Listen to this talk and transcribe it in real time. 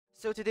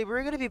So today we're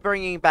going to be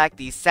bringing back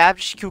the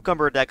Savage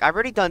Cucumber deck. I've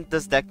already done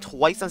this deck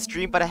twice on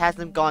stream, but it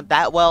hasn't gone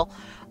that well,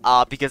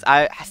 because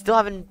I still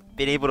haven't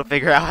been able to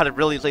figure out how to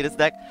really play this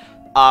deck.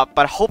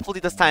 But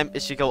hopefully this time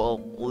it should go a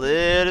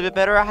little bit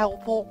better,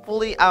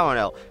 hopefully, I don't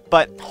know.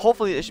 But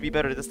hopefully it should be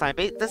better this time.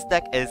 This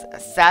deck is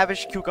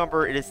Savage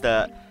Cucumber. It is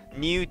the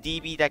new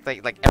DB deck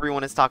like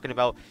everyone is talking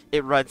about.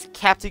 It runs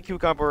Captain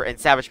Cucumber and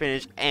Savage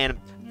Spinach and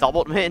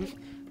Doubled Min,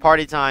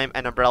 Party Time,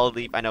 and Umbrella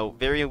Leaf. I know,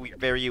 very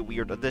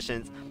weird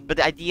additions. But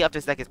the idea of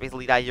this deck is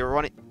basically that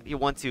you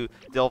want to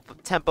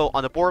develop tempo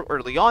on the board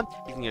early on,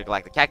 using your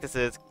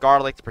Galacta-Cactuses,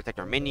 Garlic to protect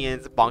our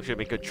minions, Bonk Choy to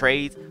make good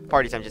trades,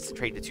 Party Time just to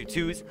trade the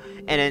 2/2s,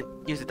 and then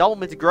use the Double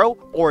Min to grow,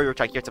 or your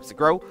Tricarrotops to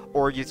grow,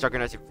 or use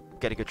Juggernaut to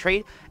get a good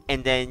trade,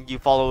 and then you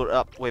follow it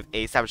up with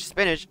a Savage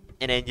Spinach,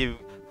 and then you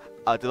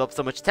develop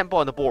so much tempo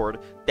on the board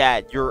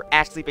that you're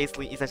actually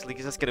essentially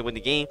just going to win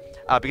the game,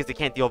 because they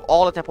can't deal with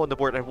all the tempo on the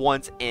board at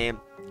once, and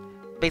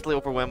basically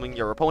overwhelming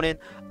your opponent.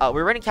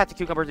 We're running Captain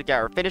Cucumber to get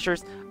our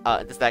finishers.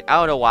 This deck, I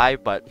don't know why,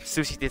 but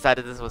Sushi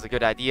decided this was a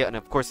good idea, and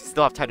of course, you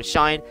still have Time to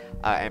Shine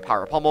and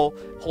Power Pummel.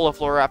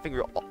 Holoflora, I think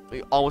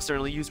we almost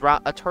certainly use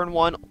a turn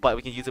 1, but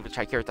we can use it with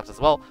Tricarrotops as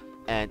well,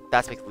 and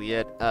that's basically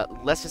it.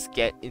 Let's just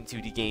get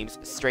into the games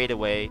straight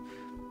away.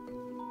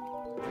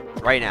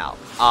 Right now,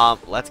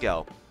 let's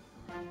go.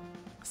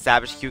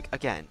 Savage Cuc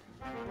again.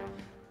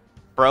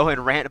 Bro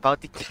and rant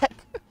about the deck.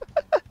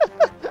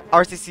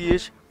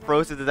 RCC-ish.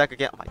 Froze the deck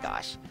again. Oh my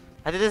gosh.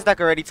 I did this deck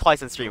already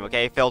twice on stream,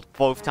 okay? Failed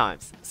both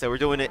times. So we're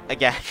doing it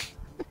again.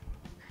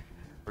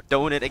 We're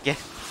doing it again.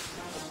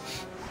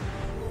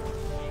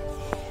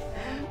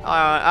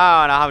 I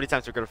don't know how many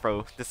times we're gonna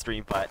throw this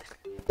stream, but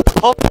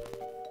hope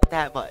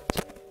that much.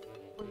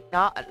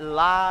 Not a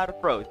lot of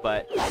throws,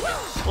 but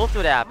we'll see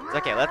what happens.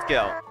 Okay, let's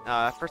go.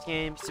 First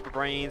game, Super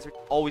Brains. We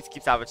always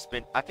keep Savage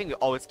Spin. I think we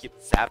always keep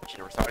Savage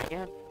and we're starting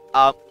again.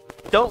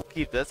 Don't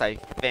keep this, I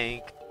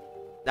think.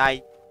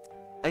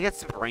 I get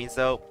Super Brains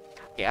though.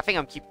 Okay, I think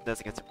I'm keeping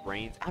this against Super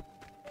Brains. I'm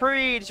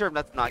pretty sure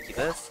let's not keep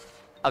this.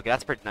 Okay,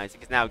 that's pretty nice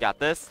because now we got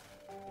this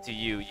to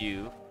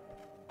you.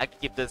 I could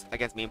keep this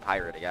against Main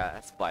Pirate, I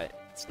guess, but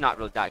it's not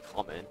really that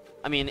common.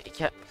 I mean, it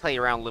can play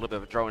around a little bit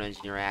of a drone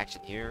engineer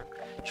action here.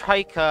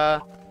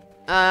 Trika,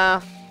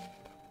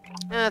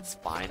 that's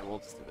fine. We'll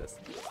just do this.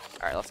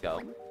 All right, let's go.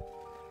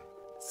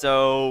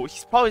 So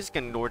he's probably just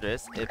gonna ignore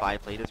this if I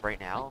play this right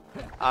now.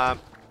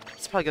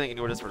 He's probably gonna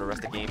ignore this for the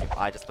rest of the game if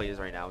I just play this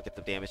right now and get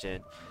the damage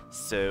in.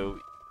 So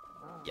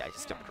yeah,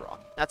 just gonna draw.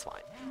 That's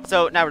fine.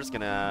 So now we're just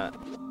gonna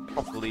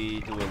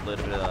hopefully do a little bit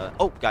of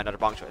oh, got another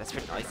Bonk Choy. That's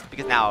pretty nice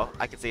because now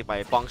I can save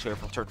my Bonk Choy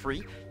from turn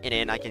 3, and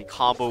then I can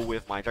combo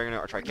with my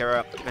Juggernaut or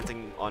Tricarra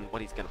depending on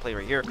what he's gonna play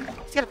right here.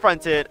 He's gonna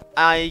front it.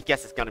 I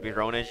guess it's gonna be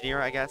Drone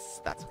Engineer. I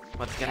guess that's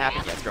what's gonna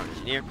happen. Yes, Drone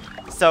Engineer.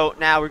 So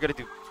now we're gonna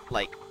do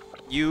like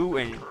you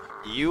and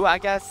you, I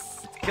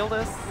guess, to kill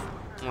this.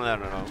 I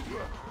don't know.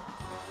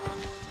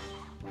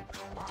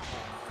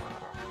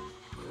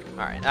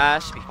 Alright,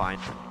 that should be fine.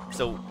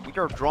 So, we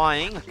are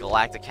drawing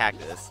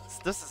Galacta-Cactus.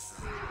 This is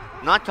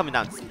not coming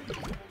down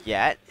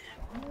yet,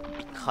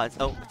 because...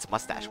 oh, it's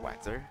Mustache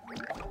Waxer.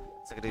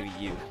 So, I'm gonna do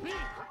you.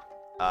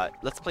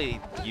 Let's play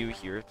you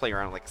here. Play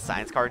around like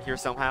Science card here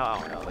somehow. I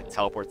don't know, like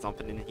teleport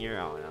something in here.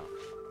 I don't know.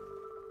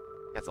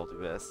 Guess I'll do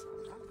this.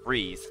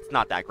 Freeze. It's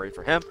not that great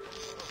for him.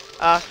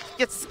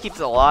 Keeps it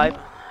alive.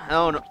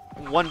 Oh, no.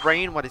 One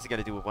brain. What is he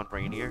gonna do with one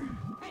brain here?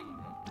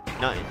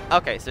 Nothing.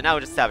 Okay, so now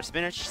we just Savage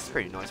Spinach. It's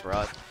pretty nice for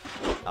us.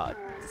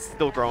 It's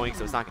still growing,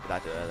 so it's not gonna be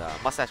that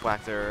good. Mustache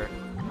Waxer.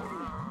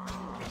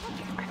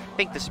 I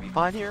think this should be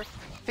fine here.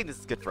 I think this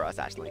is good for us,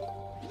 actually.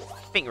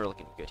 I think we're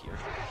looking good here.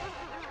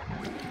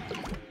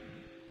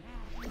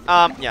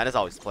 Yeah, there's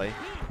always play.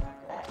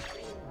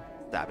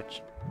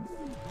 Savage.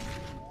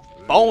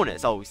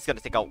 Bonus! Oh, he's gonna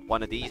take out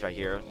one of these right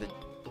here.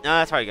 No,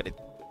 that's probably gonna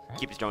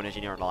keep his Drone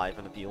Engineer alive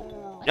in the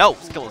field. No!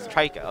 Skill is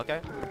Trika,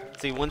 okay.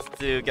 So he wants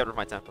to get rid of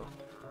my tempo.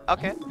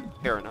 Okay,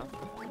 fair enough.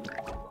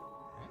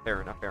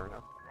 Fair enough.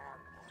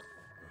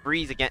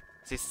 Freeze again.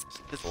 So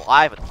keep this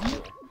alive in the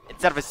field.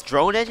 Instead of his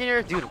Drone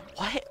Engineer? Dude,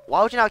 what?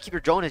 Why would you not keep your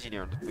Drone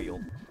Engineer in the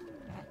field?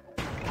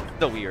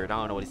 So weird. I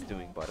don't know what he's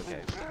doing, but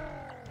okay.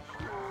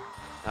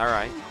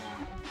 Alright.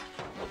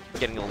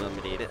 Getting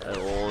eliminated a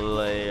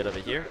little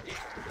bit here.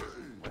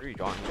 What are you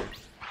drawing here?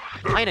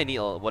 Kinda need,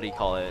 what do you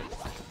call it?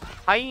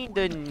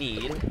 Kinda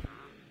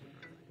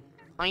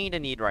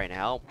need right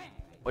now.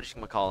 What you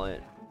gonna call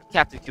it?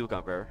 Captain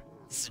Cucumber.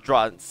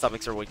 Draw some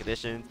extra win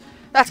conditions.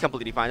 That's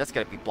completely fine. That's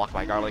gonna be blocked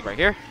by Garlic right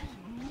here.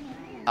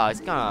 It's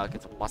gonna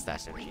get some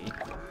mustache energy.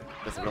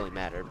 Doesn't really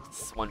matter.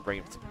 It's one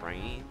brain with two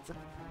brains.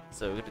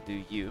 So we're gonna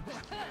do you.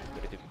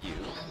 We're gonna do you.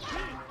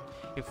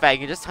 In fact, you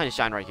can just Time to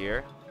Shine right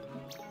here.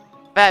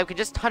 In fact, we can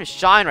just Time to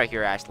Shine right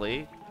here,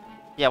 actually.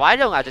 Yeah, why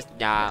don't I just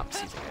nah?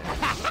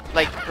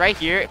 Like right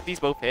here, if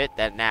these both hit,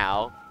 then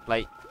now,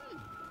 like,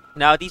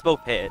 now these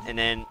both hit, and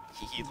then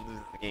he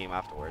loses the game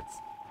afterwards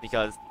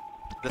because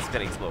this is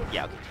gonna explode.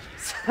 Yeah,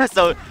 okay.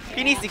 So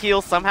he needs to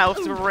heal somehow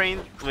with Super Brain,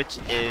 which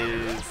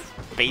is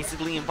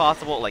basically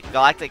impossible. Like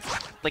Galactic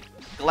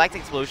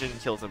Explosion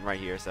kills him right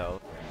here, so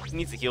course, he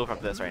needs to heal from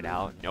this right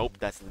now. Nope,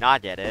 that's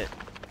not get it.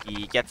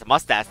 He gets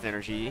mustache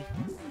energy.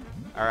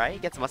 Alright, he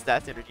gets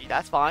mustache energy.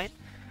 That's fine.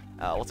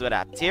 We'll see what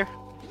happens here.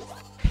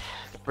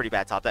 Pretty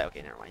bad top deck.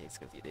 Okay, never mind. He's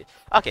conceded.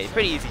 Okay,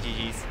 pretty easy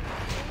GG's.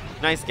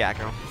 Nice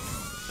Gacko.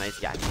 Nice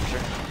Gacko for sure.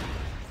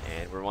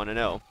 And we're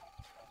 1-0.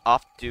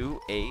 Off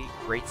to a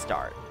great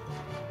start.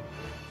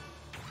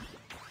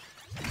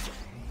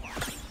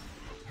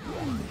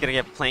 Gonna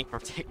get plank from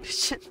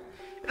Technician.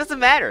 It doesn't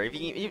matter.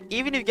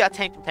 Even if you got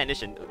tank from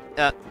Technician,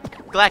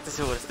 Galacta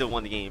would have still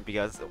won the game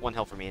because 1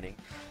 health remaining.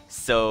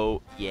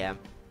 So, yeah.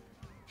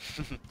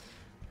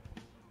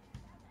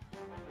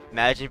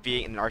 Imagine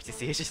being in an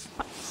RCC just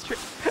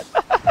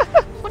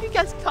what are you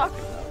guys talking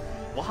about?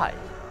 Why?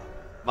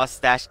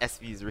 Mustache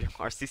SV's real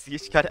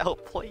RCC gotta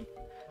outplay.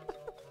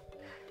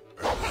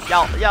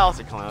 Y'all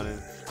are clowning.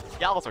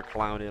 Y'all are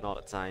clowning all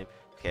the time.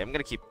 Okay, I'm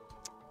gonna keep.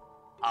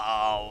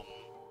 No,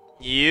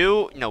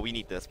 we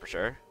need this for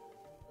sure.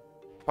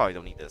 Probably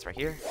don't need this right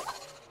here.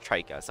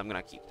 Trica, so I'm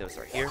gonna keep this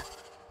right here.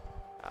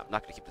 I'm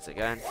not gonna keep this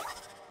again.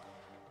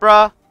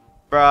 Bruh.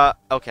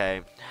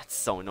 Okay, that's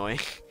so annoying.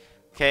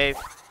 Okay.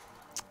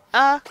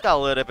 Got a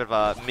little bit of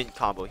a mint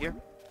combo here.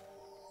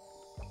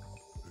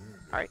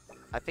 Alright,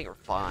 I think we're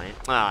fine.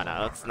 Oh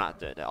no, that's not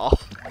good at all.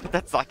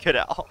 That's not good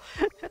at all.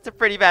 That's a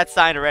pretty bad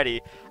sign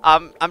already.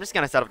 I'm just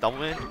gonna set up double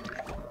win.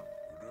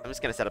 I'm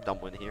just gonna set up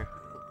double win here.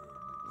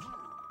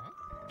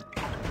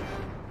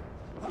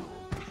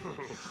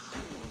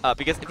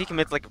 Because if he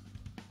commits like,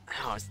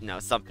 oh no,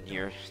 something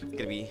here. It's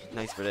gonna be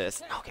nice for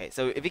this. Okay,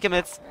 so if he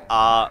commits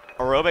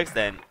aerobics,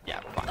 then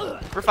yeah, we're fine.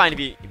 We're fine if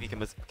he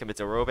commits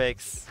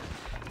aerobics.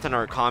 It's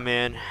another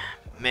comment.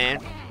 Man,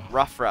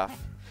 rough.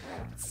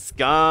 It's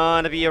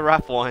gonna be a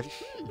rough one.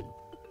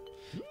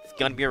 It's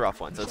gonna be a rough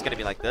one. So it's gonna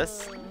be like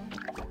this.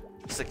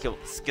 Just to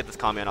get this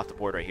comment off the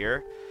board right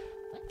here.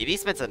 If he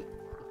spends a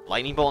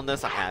lightning bolt on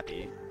this, I'm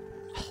happy.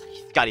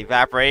 He's got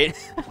evaporate.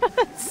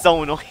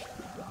 So annoying.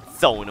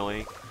 So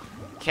annoying.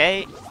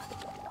 Okay.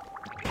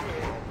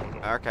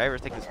 Okay, we're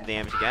taking some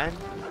damage again.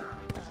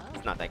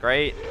 It's not that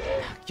great.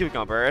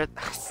 Cucumber.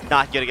 It's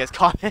not good against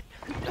comment.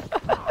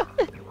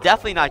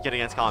 Definitely not good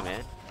against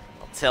comment.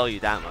 I'll tell you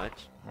that much.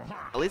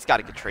 At least got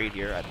a good trade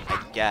here,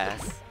 I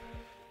guess.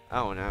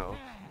 Oh no.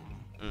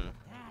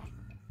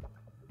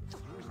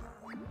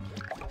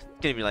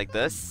 It's gonna be like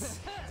this.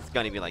 It's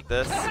gonna be like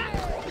this.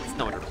 It's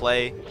no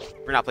interplay.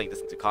 We're not playing this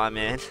into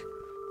comment.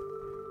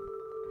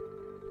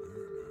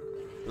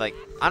 Like,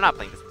 I'm not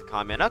playing this into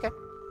comment. Okay.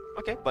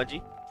 Okay,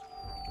 Bungie.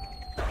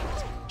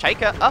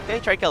 Trica. Okay,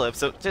 Trica lives.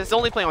 So his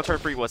only play on turn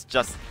 3 was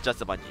just a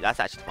Bungie. That's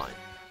actually fine.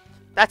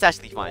 That's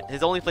actually fine.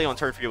 His only play on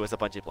turn 3 was a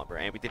Bungie Plumber,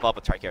 and we developed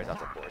a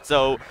Tricaratops on board.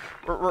 So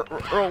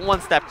we're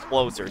one step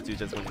closer to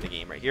just winning the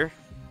game right here.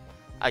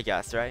 I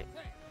guess, right?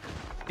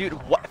 Dude,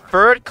 what?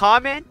 Third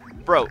comment?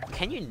 Bro,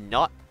 can you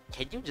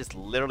just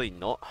literally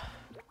not?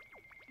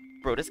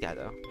 Bro, this guy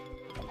though.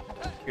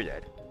 You're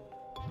dead.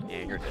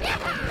 Yeah, you're dead.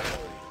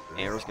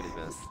 Arrow's gonna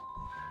miss.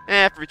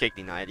 Free cake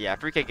denied. Yeah,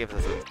 free cake gives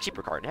us a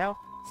cheaper card now.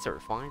 Sort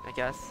of fine, I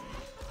guess.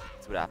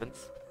 That's what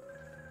happens.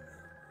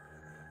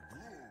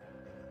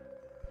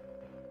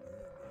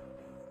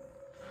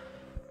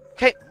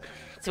 Okay,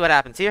 see what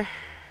happens here.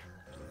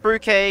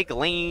 Fruitcake,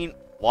 lane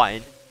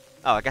 1.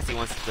 Oh, I guess he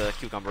wants the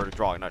Cucumber to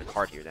draw another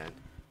card here then.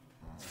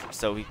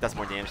 So he does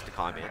more damage to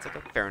comments. Okay,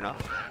 fair enough.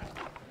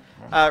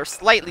 We're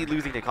slightly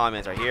losing the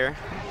comments right here.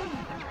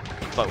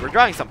 But we're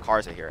drawing some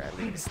cards right here at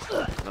least.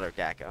 Another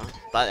Gacko.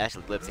 That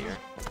actually lives here.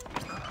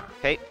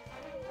 Okay.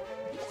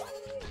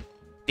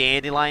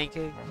 Dandelion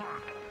cake.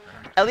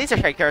 At least our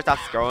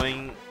Tricaratops is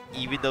growing,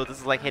 even though this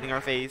is like hitting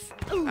our face.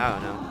 I don't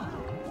know.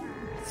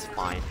 It's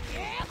fine.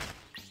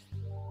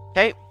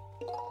 Okay.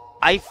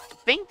 I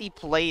think the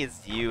play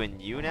is you and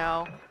you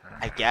now.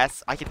 I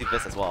guess. I can do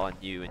this as well on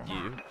you and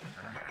you.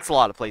 It's a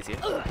lot of plays here.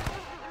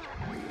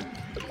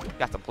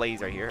 Got some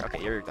plays right here.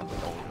 Okay, you're definitely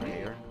going right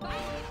here.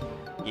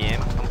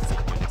 Yeah, I'm gonna see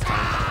you next time.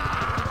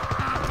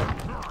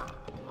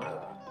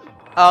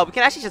 We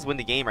can actually just win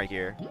the game right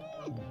here.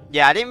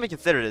 Yeah, I didn't even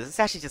consider this. This is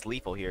actually just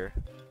lethal here.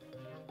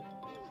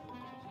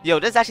 Yo,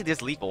 this is actually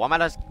just lethal. Why am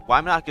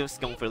I not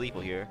just going for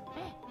lethal here?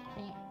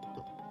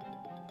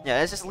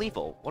 Yeah, it's just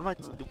lethal. What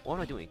am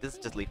I doing? This is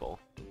just lethal.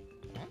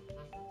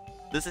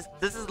 This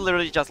is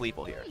literally just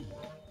lethal here.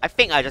 I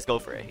think I just go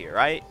for it here,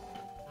 right?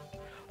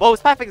 Well,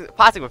 it's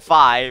passing with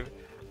 5.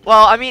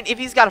 Well, I mean, if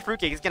he's got a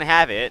fruitcake, he's gonna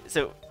have it.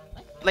 So,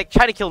 like,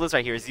 trying to kill this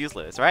right here is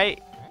useless,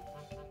 right?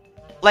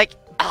 Like,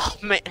 oh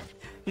man,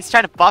 he's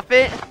trying to buff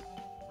it.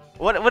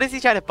 What is he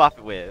trying to buff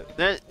it with?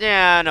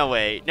 Yeah, no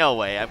way,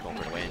 I'm going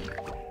for the win.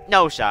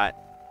 No shot.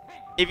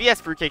 If he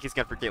has fruitcake, he's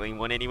got fruitcake lane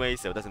 1 anyway,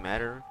 so it doesn't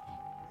matter.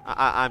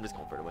 I'm just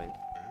going for the win.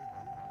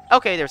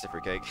 Okay, there's the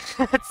fruitcake.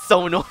 It's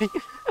so annoying.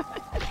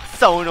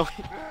 So annoying.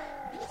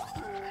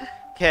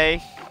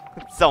 Okay,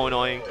 it's so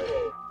annoying.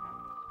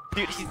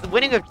 Dude, he's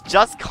winning with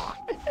just con.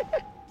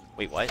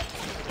 Wait, what?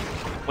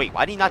 Wait,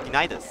 why did he not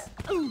deny this?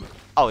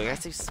 Oh, I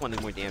guess he just wanted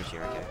more damage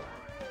here. Okay.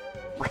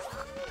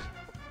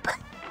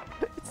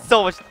 It's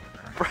so much.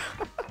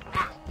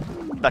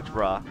 Such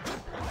bruh.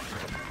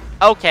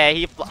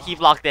 Okay, He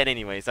blocked that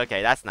anyways.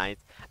 Okay, that's nice.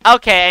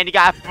 Okay, and you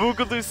got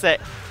Boogaloo Seg.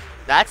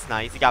 That's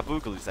nice. You got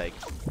Boogaloo Seg.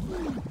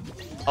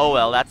 Oh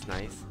well, that's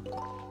nice.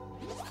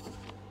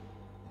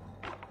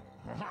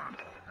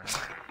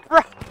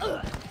 Bro,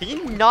 can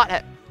you not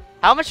have...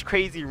 How much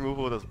crazy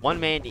removal does one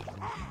man need?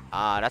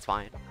 That's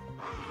fine.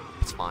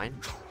 It's fine.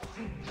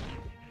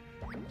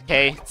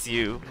 Okay, it's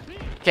you.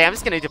 Okay, I'm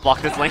just gonna need to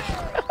block this lane.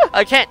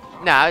 I can't.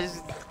 Nah, I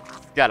just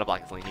gotta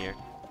block this lane here.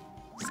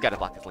 Just gotta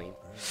block this lane.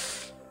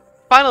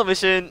 Final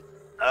mission.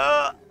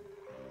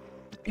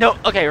 No.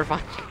 Okay, we're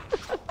fine.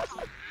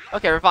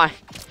 Okay, we're fine.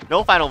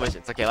 No final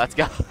missions. Okay, let's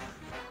go.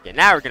 Okay,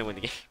 now we're gonna win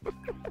the game.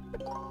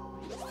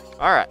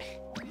 All right.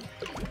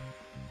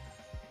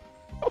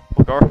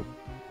 Oh,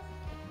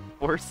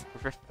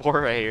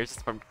 four right here,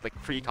 just from like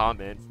free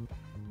comments.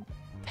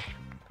 Damn.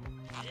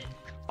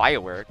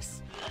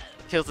 Fireworks.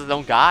 Kills his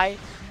own guy.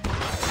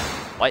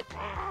 What?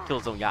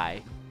 Kills his own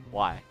guy.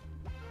 Why?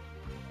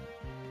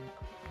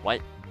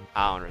 What?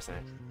 I don't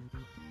understand.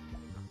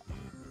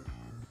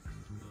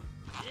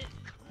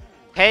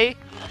 Okay.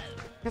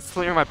 Let's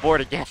clear my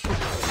board again.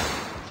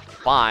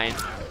 Fine.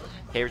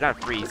 Okay, we're not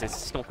a freeze. There's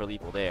just no for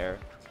lethal there.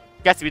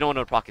 Guess we don't want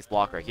to proc his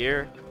block right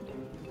here.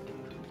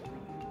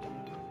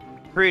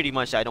 Pretty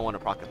much, I don't want to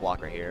proc his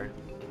block right here.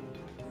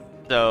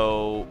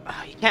 So,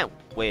 you can't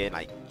win,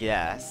 I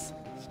guess.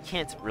 You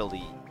can't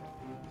really.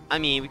 I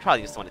mean, we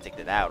probably just want to take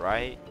that out,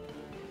 right?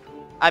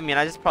 I mean,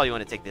 I just probably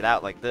want to take that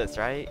out like this,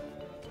 right?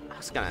 I'm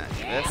just gonna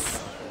do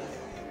this.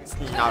 It's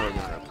not really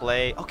gonna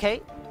play.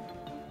 Okay.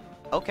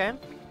 Okay.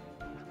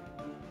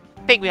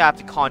 I think we have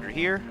to conjure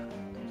here.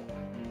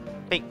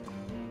 Think.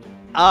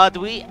 Do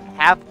we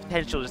have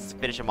potential just to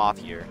finish him off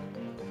here?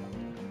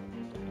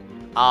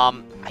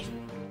 I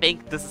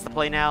think this is the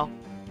play now.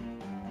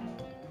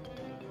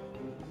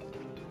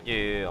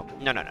 Yeah.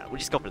 No. We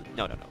just go for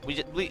no. No.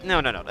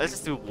 Let's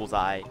just do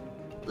bullseye.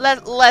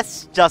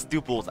 Let's just do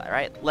bullseye,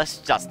 right? Let's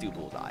just do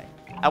bullseye.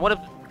 I want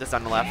to put this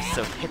on the left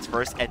so it hits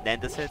first and then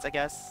this hits, I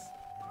guess.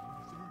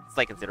 It's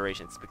like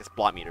considerations because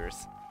plot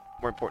meters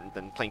more important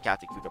than playing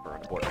Captain Cucumber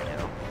on the board right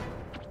now.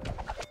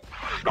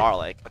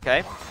 Garlic,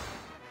 okay.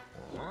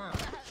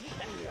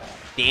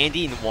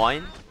 Dandy in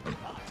one.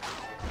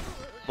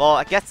 Well,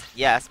 I guess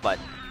yes, but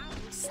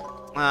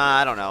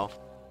I don't know.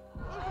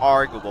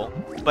 Arguable,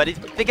 but it's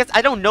because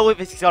I don't know if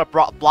he's got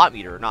a blot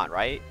meter or not,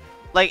 right?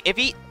 Like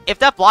if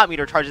that blot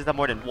meter charges them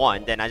more than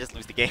one, then I just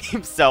lose the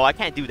game. So I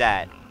can't do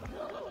that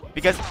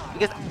because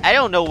I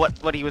don't know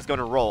what he was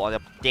gonna roll on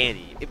the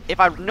Dandy. If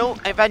I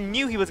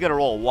knew he was gonna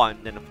roll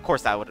one, then of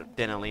course I would have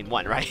been in lane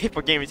one, right?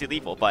 For guaranteed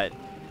lethal, but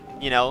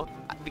you know,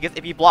 because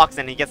if he blocks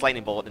and he gets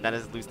lightning bolt, then I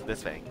just lose to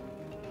this thing.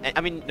 And,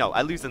 I mean, no,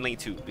 I lose in lane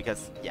 2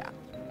 because yeah.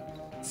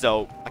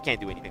 So I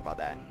can't do anything about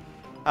that.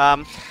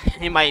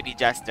 It might be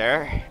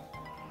Jester.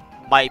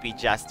 Might be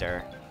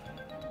Jester.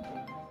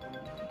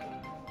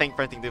 Think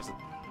for anything.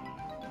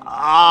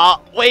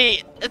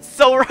 Wait, it's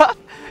so rough.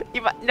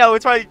 No,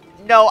 it's probably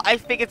no. I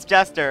think it's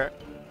Jester.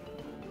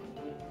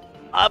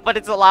 But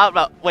it's a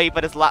loudmouth. Wait,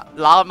 but it's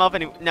loudmouth.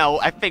 And no,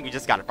 I think we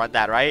just gotta front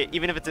that, right?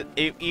 Even if it's a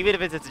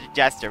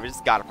Jester, we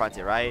just gotta front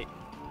it, right?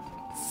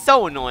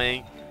 So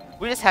annoying.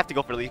 We just have to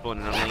go for lethal in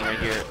another lane right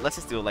here. Let's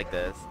just do it like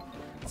this.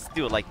 Let's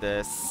do it like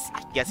this.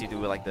 I guess you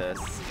do it like this.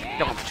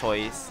 Don't have a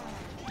choice.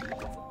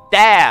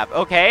 Dab.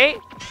 Okay.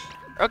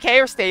 Okay,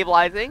 we're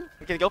stabilizing.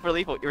 We can go for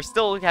lethal. You're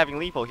still having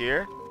lethal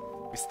here.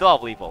 We still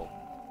have lethal.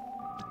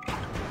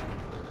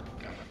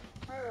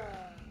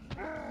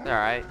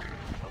 Alright.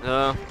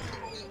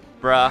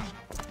 Bruh.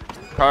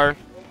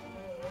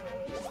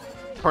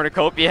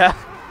 Cornucopia.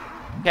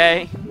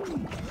 Okay.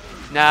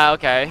 Nah,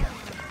 okay.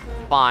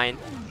 Fine.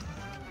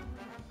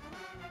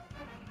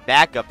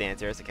 Backup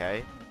dancers,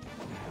 okay.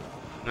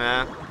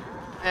 Nah.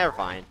 We're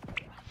fine.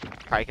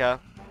 Krika.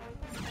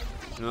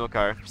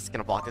 Okay. Just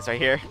gonna block this right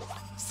here.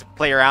 Just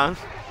play around.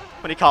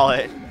 What do you call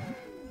it?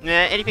 Nah,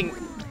 anything.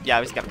 Yeah,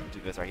 we just gotta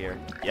do this right here.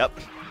 Yep.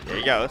 There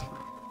you go.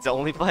 It's the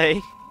only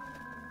play.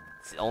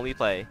 It's the only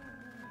play.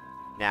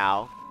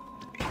 Now.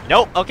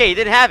 Nope. Okay, he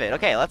didn't have it.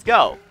 Okay, let's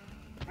go.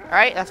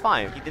 Alright, that's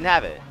fine. He didn't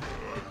have it.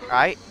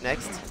 Alright,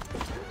 next.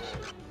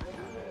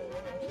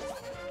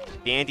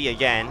 Dandy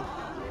again.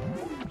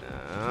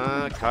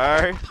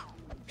 Card.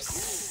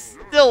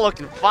 Still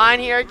looking fine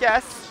here, I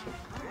guess.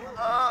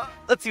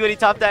 Let's see what he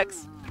top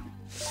decks.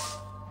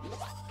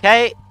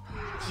 Okay.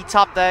 He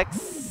top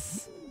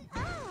decks.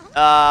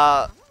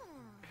 And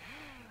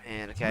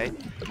okay.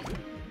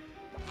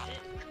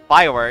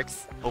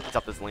 Fireworks opens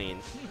up his lane.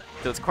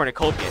 So it's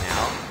Cornucopia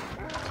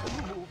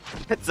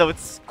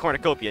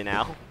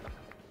now.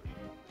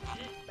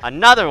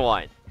 Another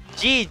one.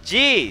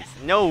 GG's.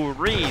 No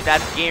read.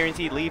 That's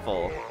guaranteed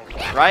lethal.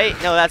 Right?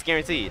 No, that's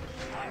guaranteed.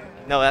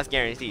 No, that's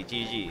guaranteed.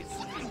 GG's.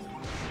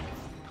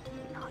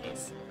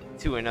 Nice.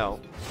 2-0.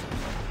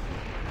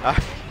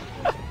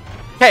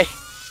 Okay.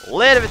 A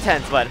little bit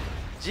tense, but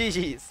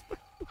GG's.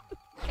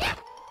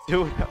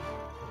 2-0.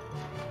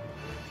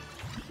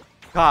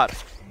 God.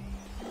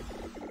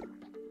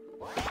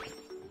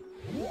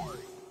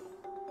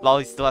 Lol,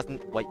 he still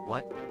hasn't. Wait,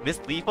 what? Miss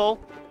Lethal?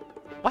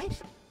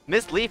 What?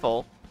 Miss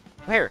Lethal?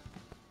 Where?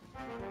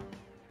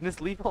 In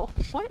this Leafy hole?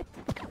 What?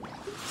 What are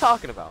you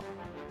talking about?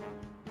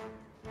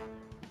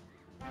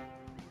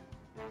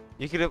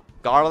 You could have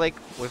garlic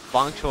with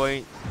Bonk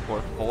Choy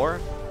for 4?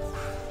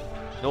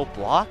 No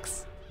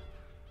blocks?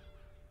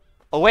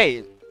 Oh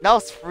wait, that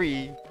was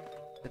 3.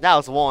 That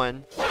was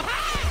 1.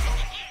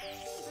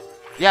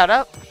 Yeah,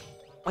 that.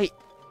 Wait,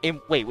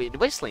 wait,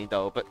 which lane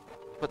though? But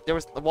there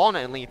was a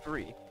walnut in lane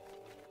 3,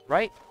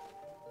 right?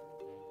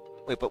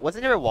 Wait, but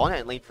wasn't there a walnut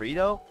in lane 3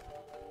 though?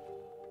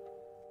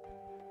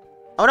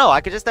 Oh no,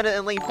 I could just done it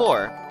in lane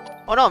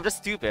 4. Oh no, I'm just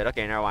stupid.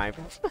 Okay, never mind.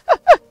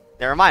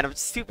 Never mind, I'm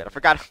just stupid. I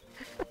forgot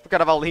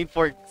about lane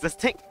 4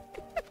 existing.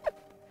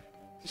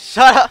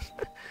 Shut up!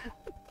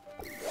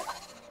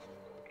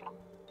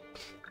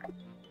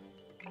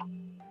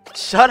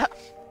 Shut up!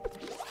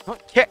 Who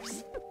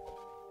cares?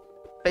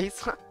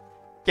 Face.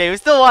 Okay, we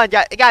still won,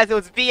 guys. It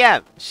was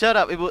BM. Shut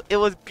up. It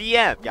was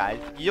BM, guys.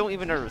 You don't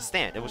even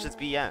understand. It was just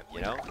BM,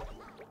 you know.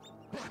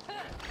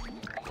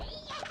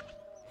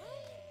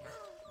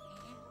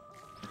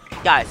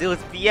 Guys, it was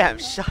BM.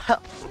 Shut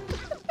up.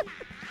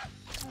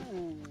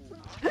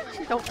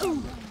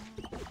 Don't.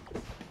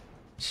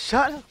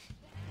 Shut up.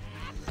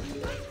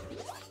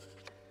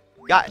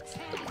 Guys, it's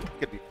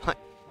gonna be fun.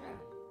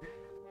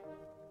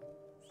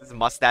 This is a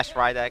mustache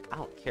fry deck. I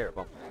don't care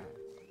about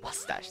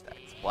mustache decks.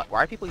 Why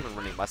are people even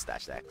running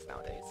mustache decks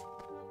nowadays?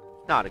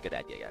 Not a good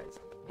idea, guys.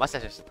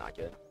 Mustache is just not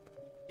good.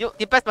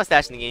 The best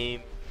mustache in the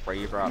game.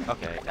 Brave Rock.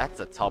 Okay, that's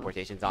a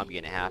teleportation zombie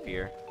and a half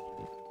here.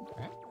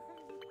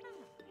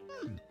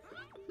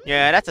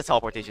 Yeah, that's a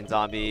teleportation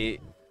zombie.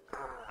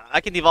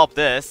 I can develop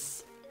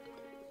this.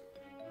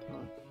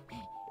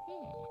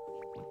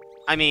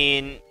 I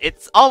mean,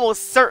 it's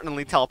almost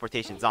certainly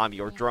teleportation zombie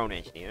or drone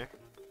engineer.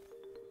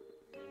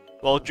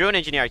 Well, drone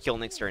engineer I kill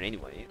next turn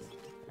anyways.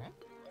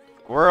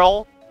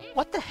 Squirrel?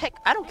 What the heck?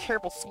 I don't care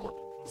about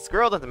squirrel.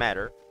 Squirrel doesn't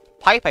matter.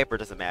 Piper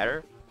doesn't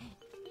matter.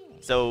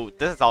 So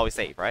this is always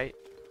safe, right?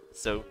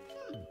 So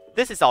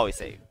this is always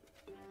safe.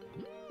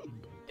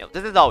 Yep,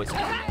 this is always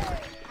safe.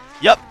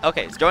 Yep.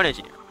 Okay, it's drone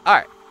engineer. All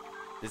right.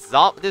 This is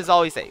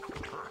always safe.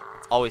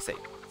 It's always safe.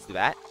 Let's do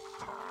that.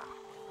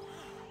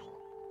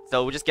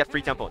 So we'll just get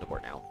free tempo on the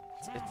board now.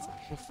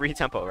 It's free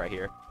tempo right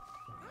here.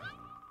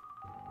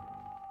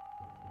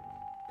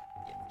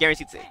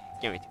 Guaranteed save.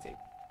 Guaranteed save.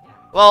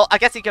 Well, I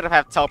guess he could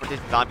have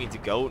teleportation zombie into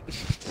goat.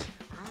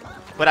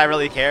 Would I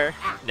really care?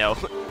 No,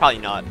 probably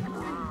not.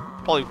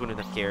 Probably wouldn't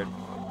have cared.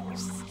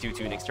 Just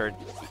 2-2 next turn,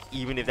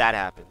 even if that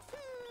happens.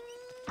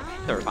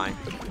 So we're fine.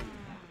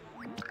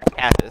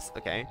 At this,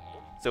 okay.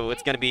 So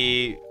it's gonna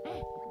be.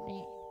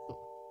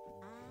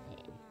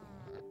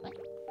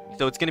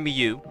 So it's gonna be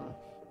you.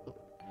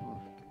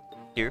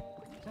 Here.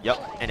 Yep.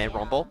 And then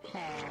Rumble.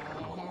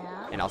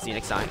 And I'll see you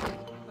next time.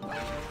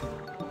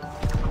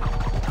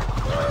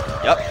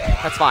 Yep,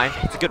 that's fine.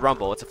 It's a good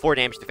Rumble. It's a 4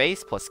 damage to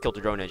face, plus kill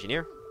the drone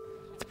engineer.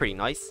 It's pretty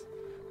nice.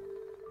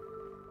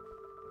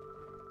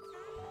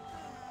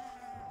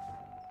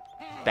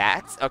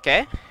 Bats,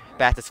 okay.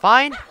 Bats is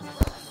fine.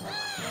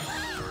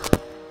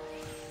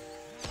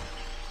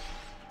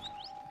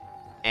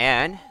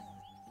 And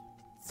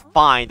it's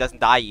fine, doesn't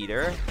die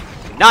either.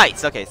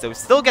 Nice! Okay, so we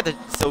still get the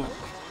so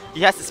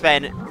he has to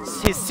spend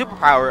his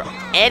superpower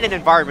and an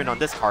environment on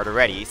this card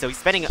already. So he's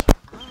spending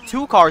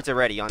 2 cards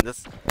already on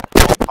this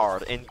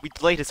card, and we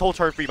delayed his whole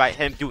turn free by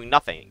him doing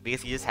nothing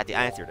because he just had to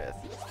answer this.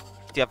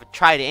 You have to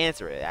try to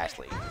answer it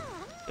actually.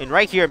 And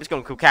right here, I'm just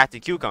going to Galacta-Cactus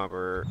and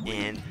Cucumber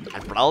and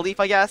Umbrella Leaf,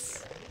 I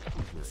guess.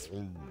 This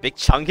big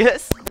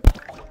Chungus.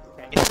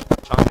 Okay,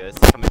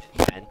 Chungus coming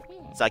in again.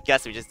 So I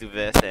guess we just do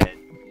this and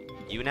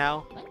you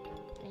now.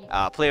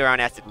 Play around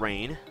Acid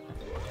Rain.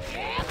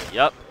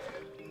 Yep.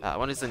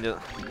 One is in the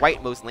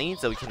rightmost lane,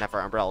 so we can have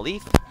our Umbrella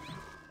Leaf.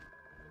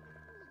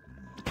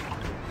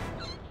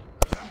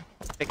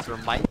 Fix for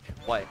Mike.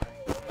 What?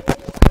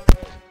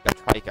 Got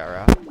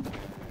Tricarrotops.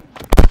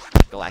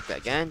 Galacta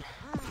again.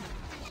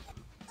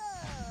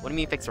 What do you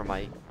mean fix for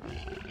Mike?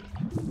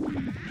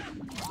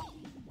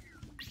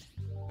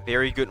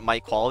 Very good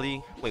mic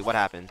quality. Wait, what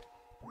happened?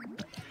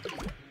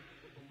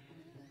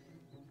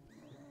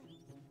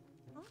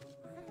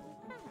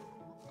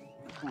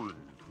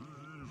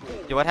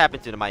 Dude, what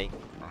happened to the mic?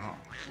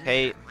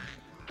 Hey,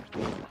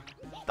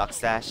 Duck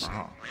Stash.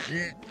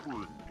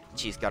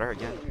 Cheese Gutter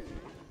again.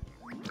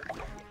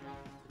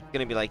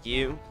 Gonna be like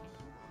you.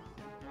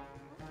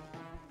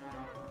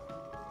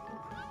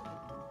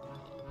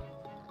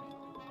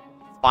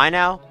 Fine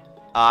now.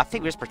 I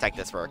think we just protect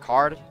this for a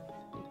card.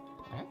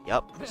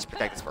 Yep, just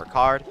protect this for a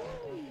card.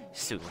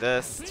 Just do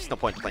this. There's no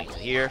point in playing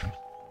here.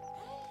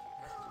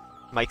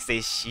 Mike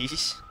says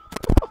sheesh.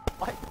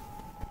 What?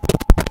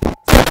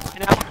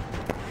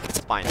 It's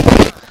fine.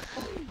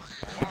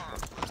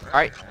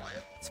 Alright.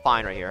 It's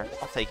fine right here.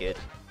 I'll take it.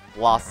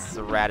 Lost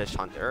the Radish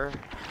Hunter.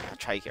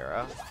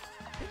 Tricarrotops.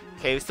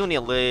 Okay, we still need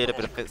a little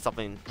bit of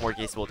something more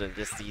useful than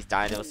just these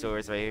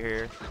dinosaurs right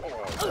here.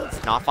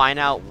 It's not fine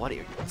out. What are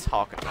you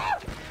talking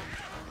about?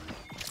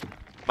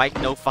 Mike,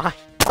 no fine.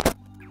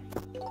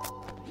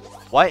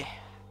 What?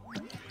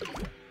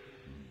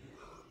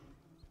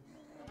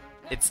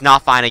 It's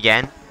not fine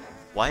again.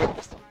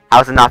 What?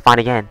 How's it not fine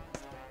again?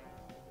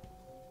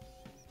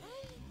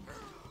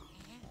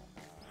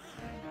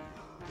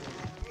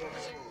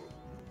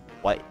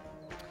 What?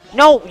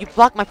 No! You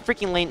blocked my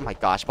freaking lane! Oh my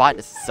gosh,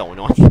 botanist is so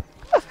annoying.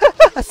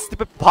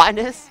 Stupid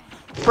botanist!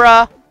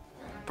 Bruh!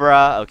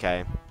 Bruh,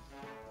 okay.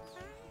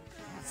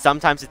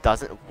 Sometimes it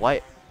doesn't.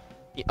 What?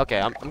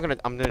 Okay, I'm gonna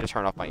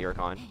turn off my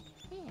earcon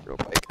real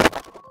quick.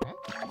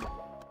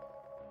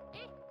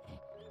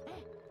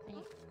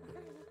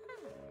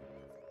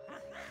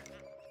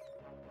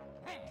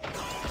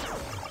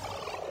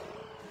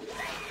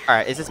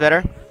 Alright, is this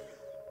better?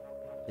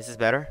 Is this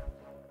better?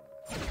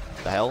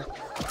 The hell?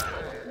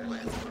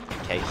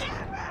 Okay.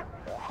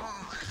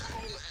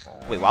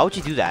 Wait, why would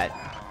you do that?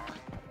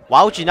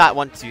 Why would you not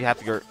want to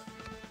have your...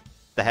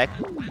 The heck?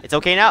 It's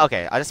okay now?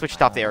 Okay, I just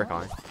switched off the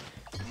aircon.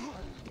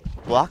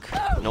 Block?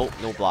 Nope,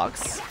 no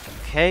blocks.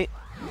 Okay.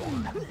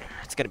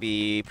 It's gonna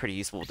be pretty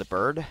useful with the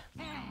bird.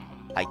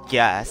 I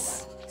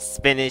guess.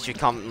 Spinach should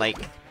come like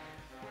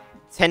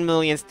 10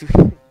 million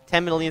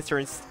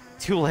turns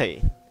too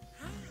late.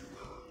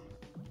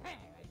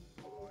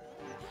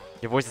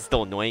 Your voice is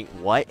still annoying.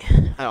 What?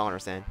 I don't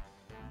understand.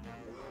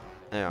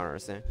 I don't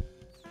understand.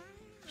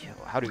 Yo,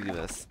 how do we do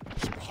this?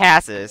 He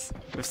passes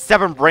with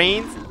 7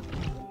 brains?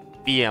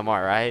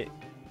 BMR, right?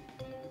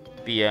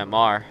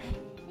 BMR.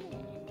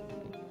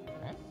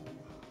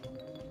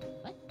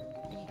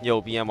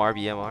 Yo, BMR,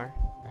 BMR.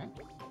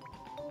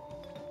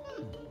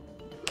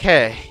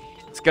 Okay.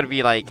 It's gonna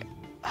be like...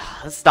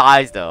 this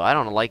dies, though. I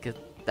don't like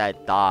it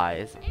that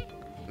dies.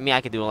 I mean,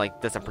 I could do it like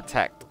this and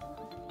protect.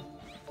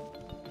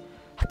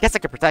 I guess I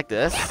could protect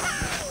this.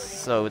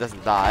 So it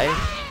doesn't die.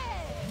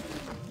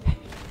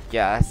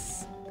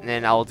 Yes. And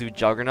then I'll do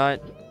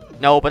Juggernaut.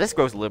 No, but this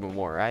grows a little bit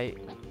more, right?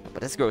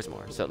 But this grows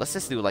more. So let's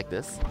just do it like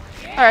this.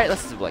 Alright,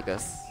 let's do it like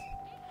this.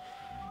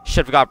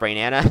 Should've got Brain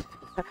Anna.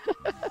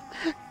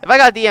 If I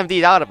got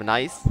DMD, that would've been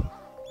nice.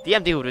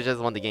 DMD would've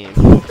just won the game.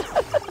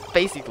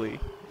 Basically.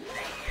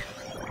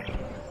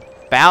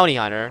 Bounty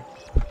Hunter.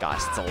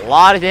 Gosh, it's a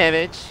lot of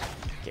damage.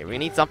 Okay, we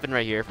need something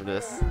right here for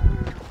this.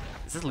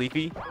 Is this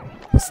Leafy?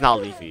 It's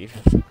not Leafy.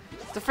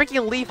 It's a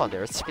freaking leaf on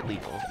there. It's freaking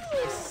lethal.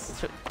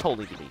 It's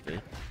totally Leafy.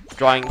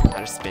 Drawing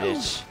out of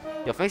Spinach.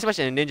 Yo, thanks so much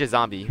to Ninja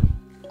Zombie.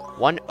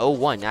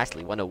 101,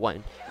 actually,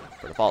 101.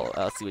 For the follow.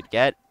 Let's see what we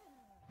get.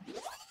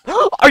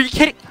 Are you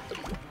kidding?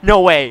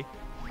 No way.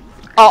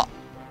 Oh,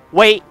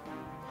 wait.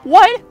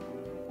 What?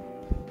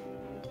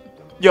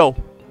 Yo.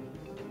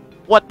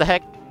 What the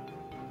heck?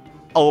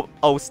 Oh,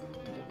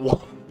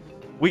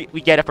 we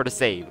get it for the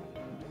save.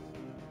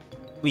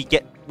 We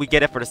get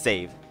it for the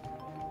save.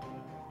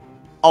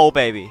 Oh,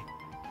 baby.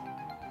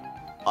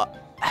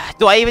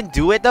 Do I even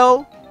do it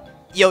though?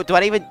 Yo, do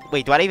I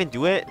even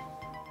do it?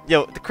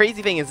 Yo, the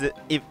crazy thing is that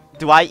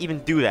do I even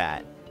do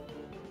that?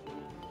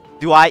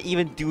 Do I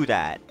even do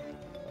that?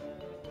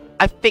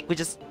 I think we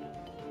just...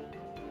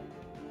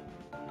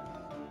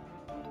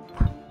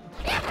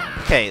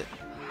 Okay.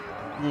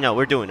 No,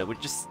 we're doing it. We're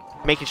just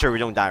making sure we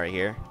don't die right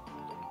here.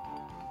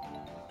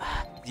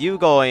 You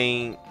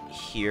going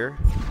here.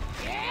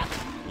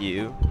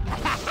 You.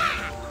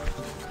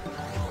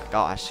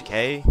 Gosh,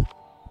 okay.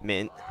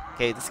 Mint.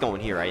 Okay, this is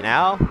going here right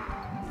now.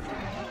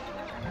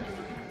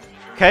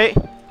 Okay.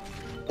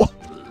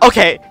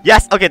 Okay,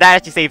 yes, okay, that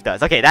actually saved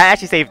us. Okay, that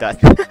actually saved us.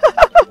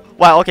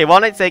 Wow, okay,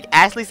 Walnut's Egg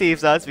actually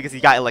saves us because he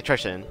got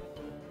Electrician.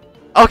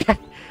 Okay.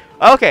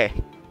 Okay.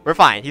 We're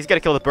fine. He's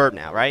gonna kill the bird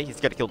now, right? He's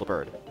gonna kill the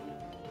bird.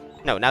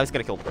 No, now he's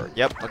gonna kill the bird.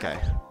 Yep, okay.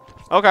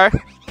 Okay.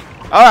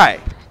 Alright.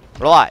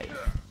 We're alive.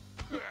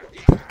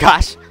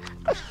 Gosh.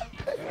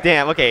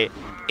 Damn, okay.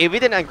 If we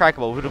didn't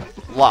uncrackable, we would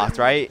have lost,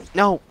 right?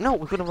 No, we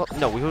would have.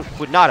 No, we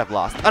would not have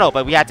lost. Oh no,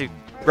 but we had to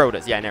grow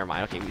this. Yeah, never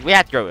mind. Okay, we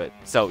had to grow it.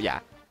 So yeah.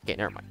 Okay,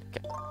 never mind.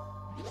 Okay,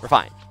 we're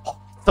fine.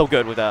 So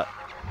good with that.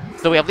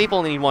 So we have Leaf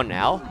only need 1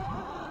 now.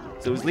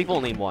 So it's Leaf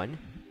only need 1.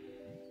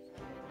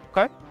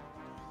 Okay.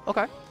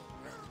 Okay.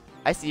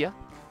 I see ya.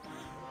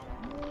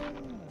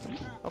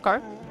 Okay.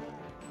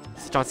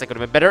 This John Sec could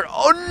have been better.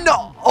 Oh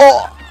no!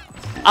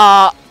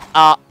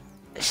 Oh!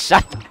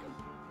 Shut.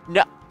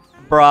 No.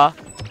 Bruh.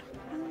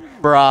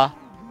 Bruh.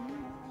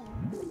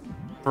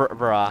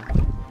 Bruh.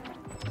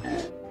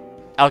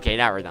 Okay,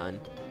 now we're done.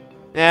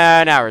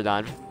 Yeah, now we're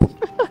done.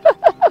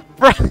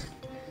 Bruh.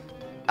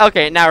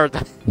 Okay, now we're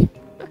done.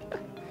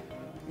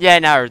 Yeah,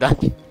 now we're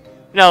done.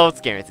 No,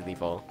 it's guaranteed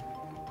lethal.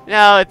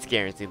 No, it's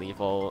guaranteed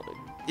lethal.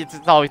 It's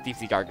always Deep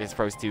Sea Carcass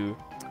Pros 2.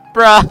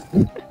 Bruh.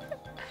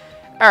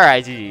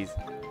 Alright, GG's.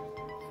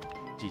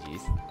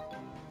 GG's.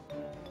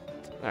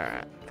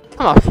 Alright.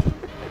 Come on.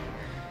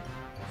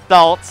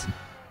 Salt.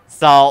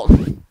 Salt.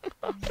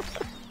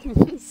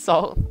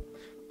 Salt.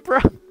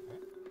 Bruh.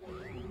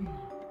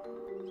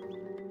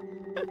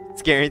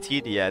 It's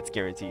guaranteed? Yeah, it's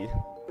guaranteed.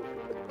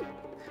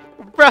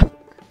 Bruh.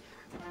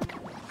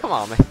 Come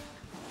on, man.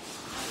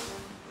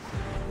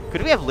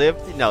 Could we have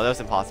lived? No, that was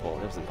impossible.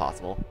 It was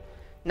impossible.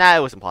 Nah, it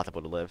was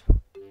impossible to live.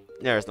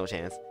 There's no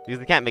chance. Because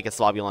we can't make a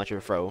Slobby launcher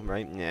throw,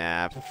 right?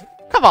 Yeah.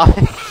 Come on.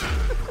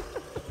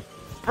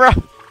 Bro.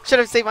 Should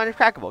have saved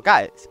uncrackable,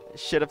 guys.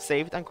 Should have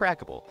saved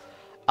uncrackable.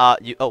 Oh,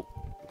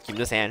 keep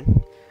this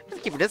hand.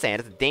 Keep this hand.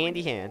 It's a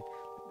dandy hand.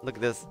 Look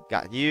at this.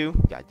 Got you.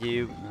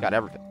 Got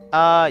everything.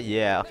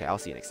 Yeah. Okay. I'll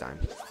see you next time.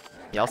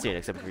 Yeah, I'll see you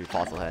next time for your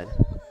fossil head.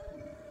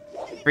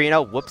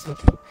 Reno, whoops.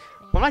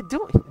 What am I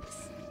doing?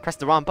 Press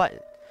the wrong button.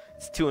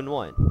 It's 2 in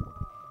 1.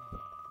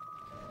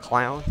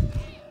 Clown.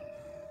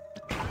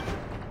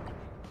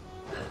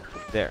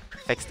 There.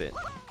 Fixed it.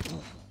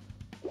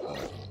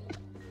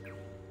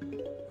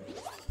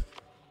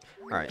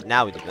 Alright,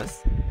 now we do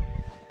this.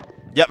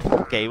 Yep.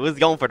 Okay, he was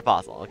going for the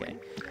fossil. Okay.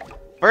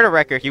 For the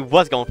record, he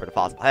was going for the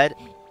fossil head.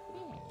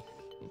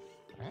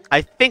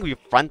 I think we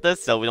front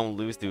this so we don't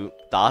lose to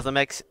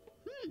Dazamix.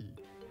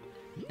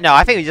 No,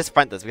 I think we just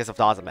front this because of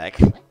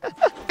Dazamix. I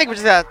think we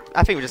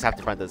just have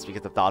to front this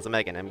because of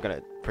Dazamix, and I'm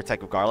gonna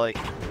protect with garlic.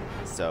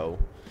 So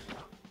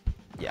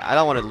yeah, I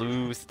don't want to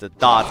lose the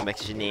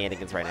Dazamix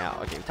shenanigans right now.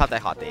 Okay, we caught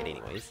that hot date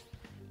anyways.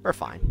 We're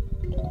fine.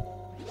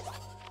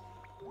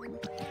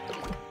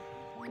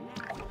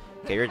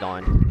 Okay, you're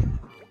done.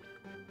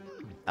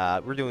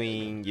 We're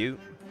doing you.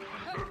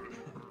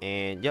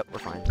 And yep, we're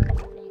fine.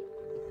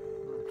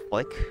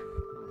 Flick.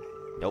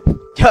 Nope.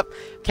 Yep.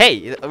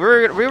 Okay,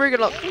 we're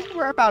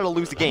about to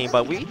lose the game,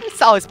 but we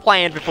saw his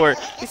plan before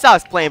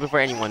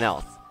anyone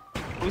else.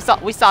 We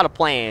saw the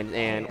plan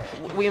and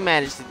we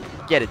managed to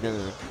get it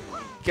done.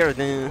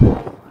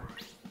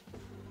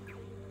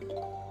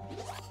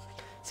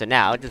 So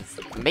now it's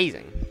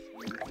amazing.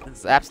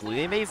 It's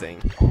absolutely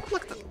amazing.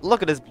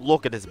 Look at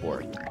this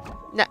board.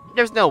 Nah,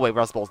 there's no way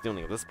we're supposed to do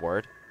anything with this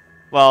board.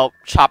 Well,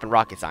 chopping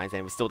rocket science,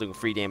 and we're still doing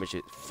 3 damage,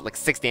 like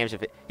 6 damage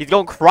if it. He's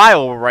going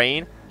cryo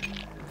rain.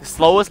 The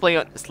slowest play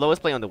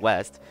on the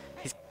West.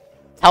 He's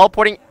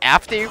teleporting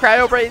after you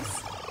cryo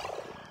brains.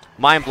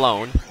 Mind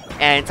blown,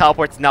 and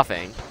teleports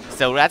nothing.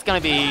 So that's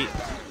gonna be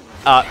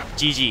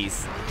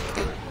GG's.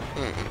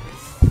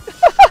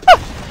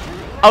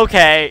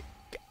 Okay.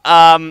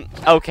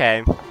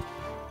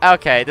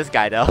 Okay, this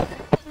guy though.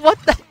 What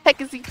the heck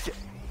is he?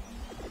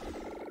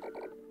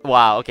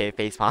 Wow. Okay,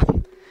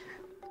 facepalm.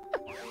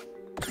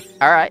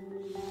 Alright.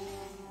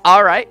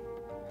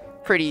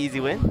 Pretty easy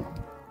win.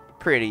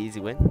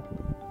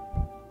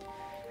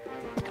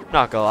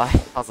 Not gonna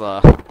lie. I was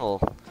a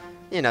little,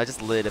 you know,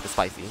 just a little bit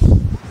spicy.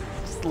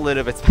 Just a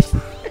little bit spicy.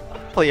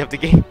 Play up the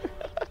game.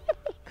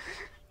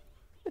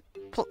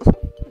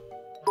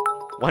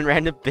 One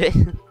random bit.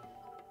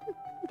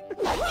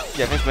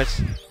 Yeah, thanks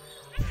much.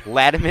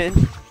 Latiman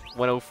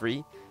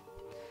 103.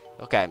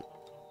 Okay.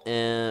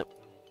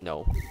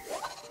 No.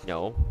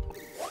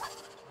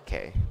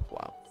 Okay.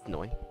 Wow.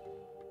 Annoying.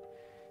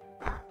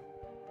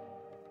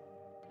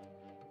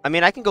 I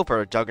mean, I can go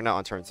for a Juggernaut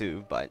on turn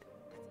 2, but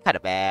it's kind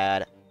of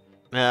bad.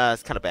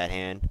 It's kind of bad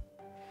hand.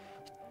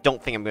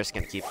 Don't think I'm just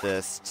gonna keep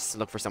this. Just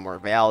look for some more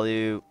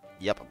value.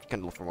 Yep, I'm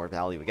gonna look for more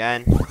value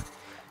again.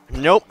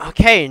 Nope.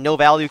 Okay, no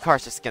value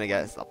cards. Just gonna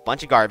get us a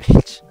bunch of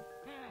garbage.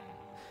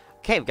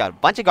 Okay, we've got a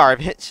bunch of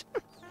garbage.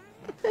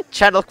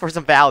 Trying to look for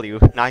some value.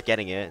 Not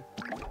getting it.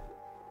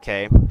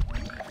 Okay.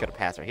 Gonna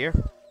pass right here.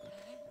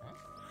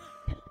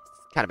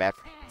 Kind of bad.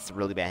 It's a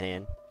really bad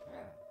hand.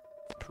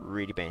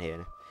 Pretty bad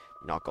hand.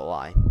 Not gonna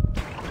lie.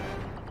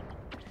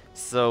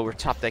 So we're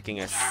top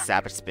decking a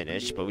Savage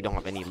Spinach, but we don't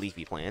have any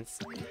Leafy plants.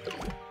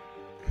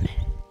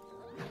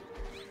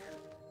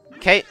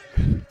 Okay.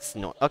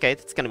 Okay,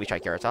 it's gonna be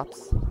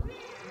Tricarrotops.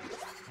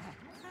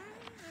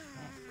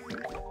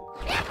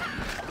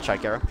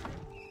 Tricarro.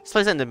 Let's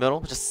place it in the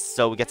middle, just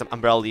so we get some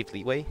Umbrella Leaf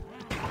leeway.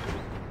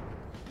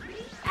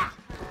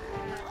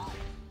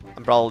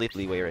 Umbrella Leaf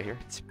leeway right here.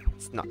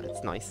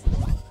 It's nice.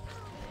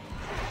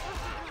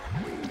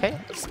 Okay,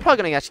 it's probably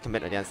gonna actually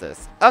commit against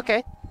this.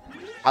 Okay,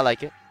 I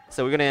like it.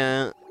 So we're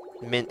gonna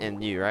mint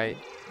and you, right?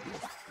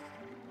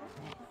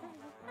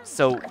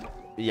 So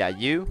yeah,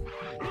 you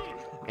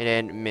and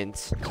then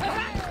mint.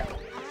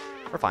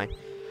 We're fine.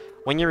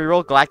 When you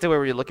reroll Galacta, what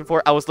were you looking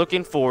for? I was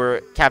looking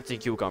for Captain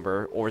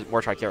Cucumber or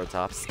more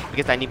Tricarrotops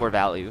because I need more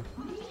value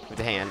with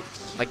the hand.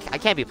 Like, I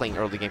can't be playing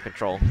early game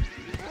control.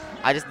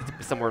 I just need to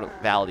put some more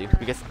value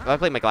because if I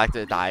play my Galacta,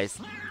 it dies.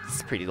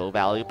 It's pretty low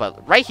value,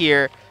 but right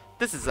here,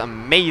 this is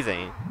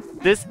amazing.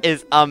 This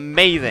is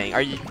amazing.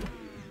 Are you,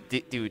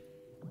 dude?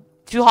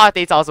 2 hot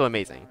dates also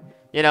amazing.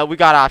 You know, we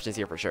got options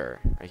here for sure.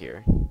 Right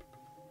here.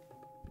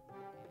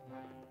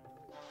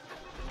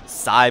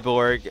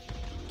 Cyborg.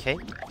 Okay.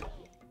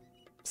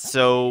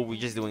 So we're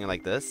just doing it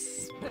like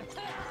this,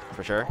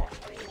 for sure.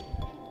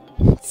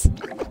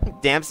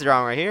 Damn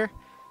strong right here.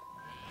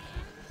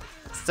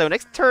 So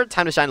next turn,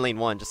 time to shine lane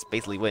 1 just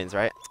basically wins,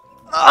 right?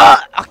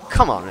 Oh,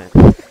 come on, man.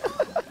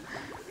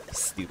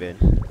 Stupid.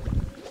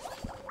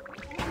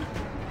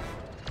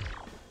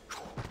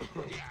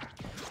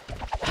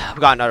 We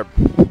got another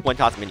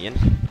one-toss minion.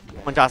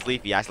 One-toss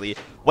Leafy, actually.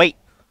 Wait.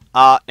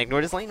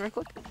 Ignore this lane real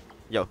quick.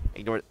 Yo,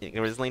 ignore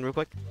this lane real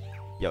quick.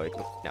 Yo,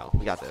 no,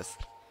 we got this.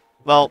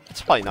 Well,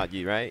 it's probably not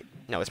you, right?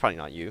 No, it's probably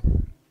not you.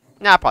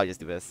 Nah, I'll probably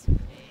just do this.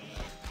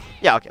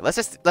 Yeah, okay, let's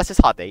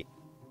just hot date.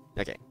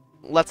 Okay,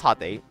 let's hot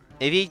date.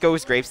 If he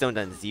goes Gravestone,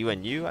 then it's you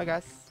and you, I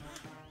guess.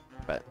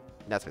 But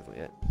That's basically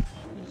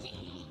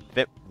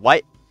it.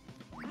 What?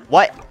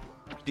 What?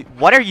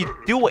 What are you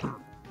doing?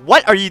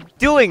 What are you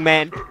doing,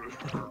 man?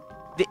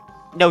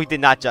 No, he did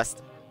not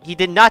just. He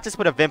did not just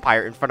put a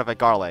vampire in front of a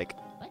garlic.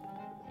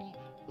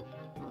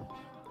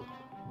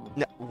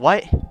 No,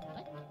 what?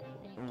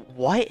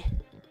 What?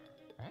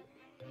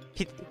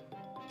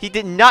 He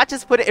did not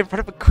just put it in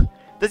front of a.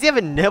 Does he have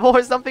a nibble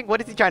or something?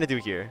 What is he trying to do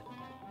here?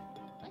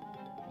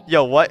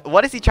 Yo,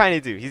 what is he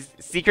trying to do? He's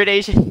secret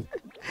agent.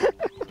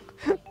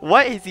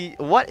 What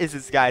is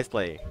this guy's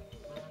play?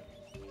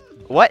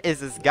 What is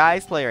this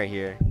guy's play right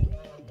here?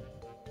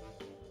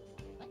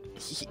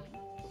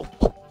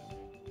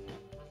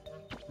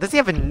 Does he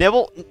have a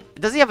nibble?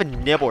 Does he have a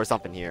nibble or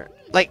something here?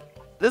 Like,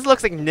 this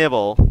looks like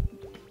nibble.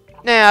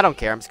 Nah, I don't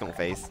care. I'm just going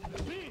face.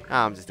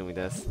 I'm just doing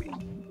this.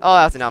 Oh,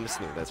 that's now I'm just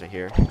doing this right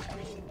here.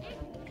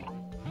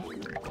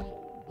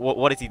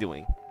 What is he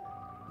doing?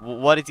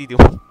 What is he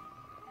doing?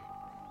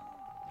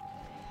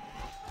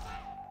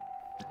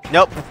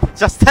 Nope.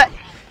 Just that.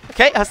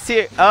 Okay, I see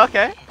it.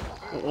 Okay.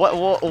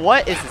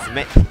 What is this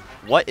man?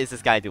 What is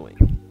this guy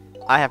doing?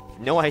 I have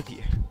no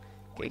idea.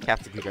 Okay,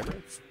 Captain Cucumber.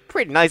 It's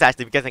pretty nice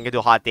actually because I can do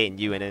a hot date in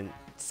you and then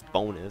it's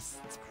bonus.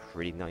 It's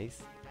pretty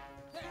nice.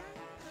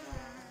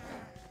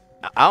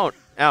 I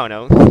don't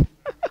know.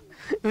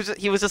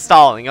 he was just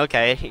stalling.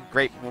 Okay,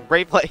 great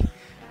play.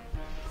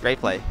 Great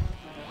play.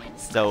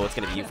 So it's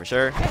gonna be you for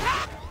sure.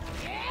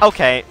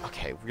 Okay,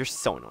 you're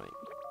so annoying.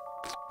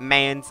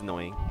 Man's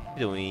annoying.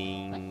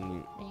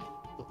 Doing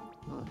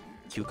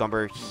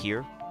Cucumber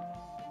here.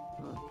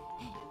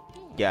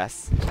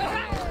 Yes.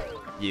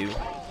 You.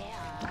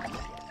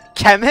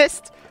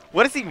 Chemist?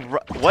 What is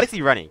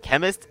he running?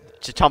 Chemist,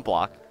 Chump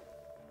Block,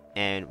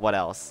 and what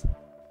else?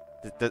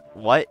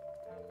 What?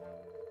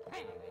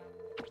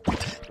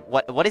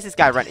 What is this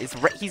guy running?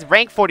 He's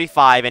rank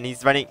 45 and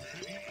he's running.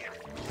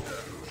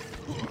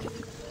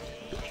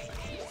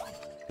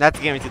 That's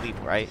guaranteed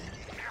lethal, right?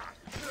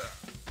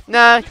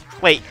 Nah.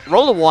 Wait.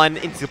 Roll a 1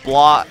 into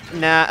block.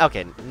 Nah.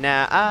 Okay.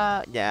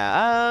 Nah.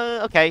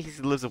 Yeah. Okay. He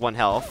lives with 1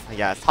 health. I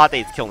guess. Hot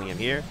Date's killing him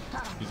here.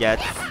 He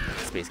gets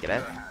Space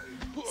Cadet.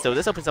 So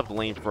this opens up the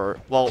lane for,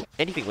 well,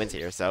 anything wins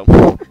here. So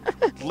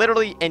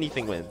literally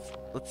anything wins.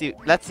 Let's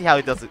see how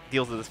he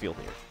deals with this field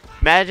here.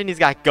 Imagine he's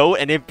got Goat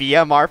and then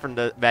BMR from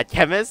the Mad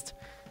Chemist.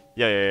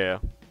 Yeah.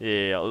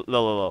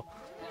 Low.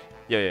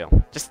 Yeah.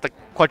 Just the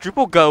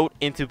quadruple Goat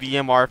into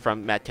BMR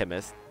from Mad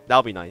Chemist.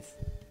 That'll be nice.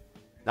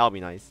 That'll be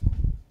nice.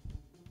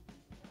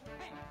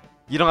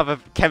 You don't have a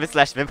Chemist /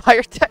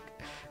 Vampire deck?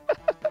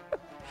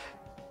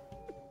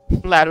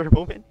 Ladder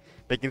moment.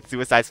 Making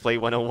Suicide's Play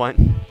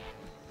 101.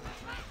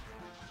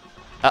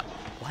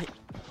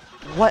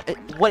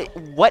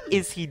 What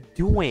is he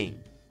doing?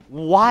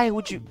 Why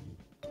would you?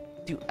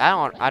 Dude,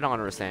 I don't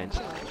understand.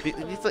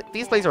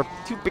 These plays are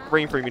too big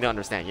brain for me to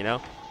understand, you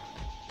know?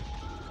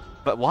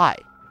 But why?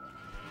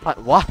 But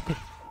why?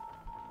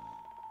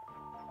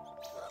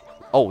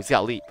 Oh, he's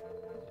got leap.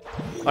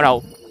 Oh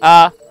no.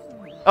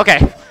 Okay.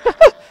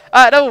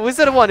 No, we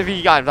should have won if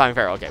he got Undying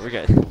Pharaoh. Okay, we're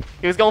good.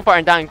 He was going for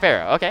Undying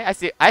Pharaoh. Okay,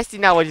 I see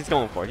now what he's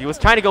going for. He was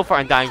trying to go for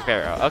Undying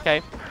Pharaoh.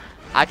 Okay.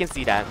 I can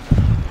see that.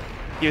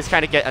 He was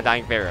trying to get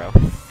Undying Pharaoh.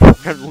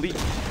 Leap.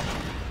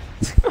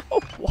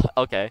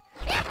 Okay.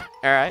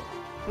 Alright.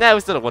 Nah,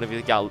 we still have won if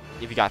you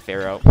got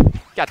Pharaoh.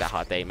 Got that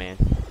hot date, man.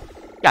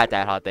 Got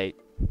that hot date.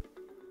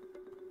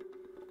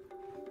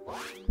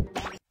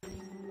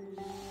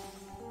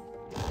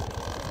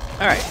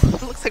 Alright.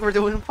 Looks like we're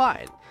doing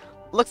fine.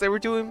 Looks like we're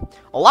doing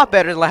a lot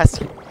better than last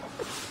time.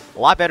 A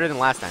lot better than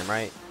last time,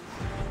 right?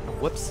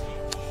 Whoops.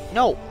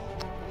 No.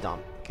 Dumb.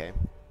 Okay.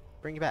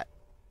 Bring it back.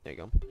 There you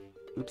go.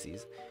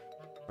 Oopsies.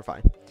 We're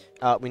fine.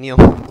 We need a...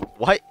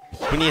 What?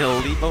 We need a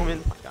leap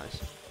moment? Oh my gosh.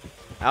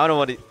 I don't know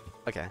what it...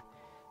 Okay.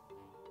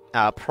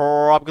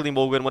 Probably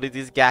Mulligan one of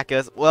these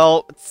Gackas.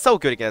 Well, it's so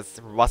good against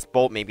Rust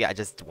Bolt. Maybe I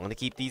just want to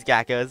keep these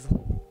Gackas.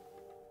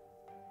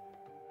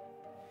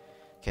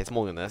 Okay, it's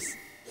Mulligan this.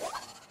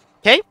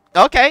 Okay.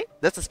 Okay.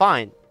 This is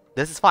fine.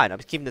 This is fine. I'm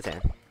just keeping this in.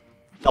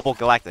 Double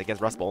Galacta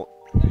against Rust Bolt.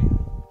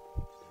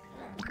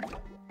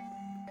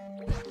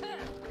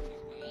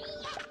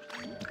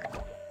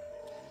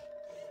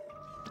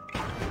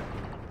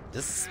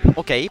 This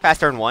okay.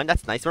 Past turn 1.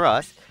 That's nice for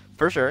us,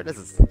 for sure. This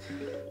is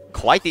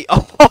quite the.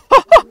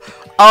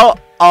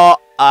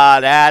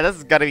 This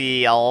is gonna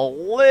be a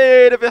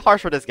little bit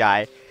harsh for this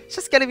guy. It's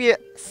just gonna be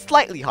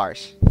slightly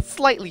harsh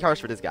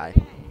for this guy.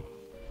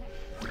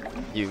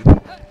 You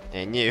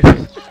and you.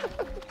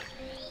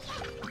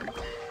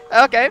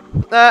 Okay.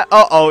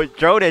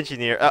 Drone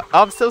Engineer.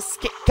 I'm so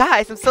scared,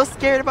 guys. I'm so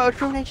scared about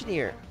Drone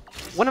Engineer.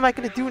 What am I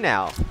gonna do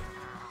now?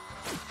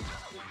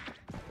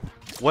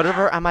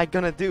 Whatever am I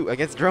gonna do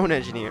against Drone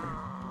Engineer?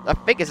 I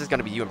think it's just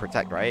gonna be you and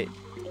Protect, right?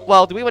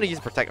 Well, do we want to use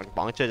Protect on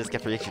Bonk Choy just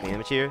get 3 extra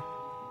damage here?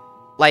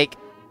 Like,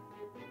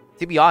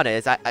 to be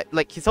honest, I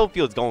like his whole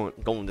field's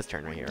going this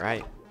turn right here,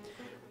 right?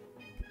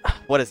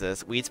 What is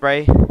this? Weed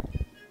Spray?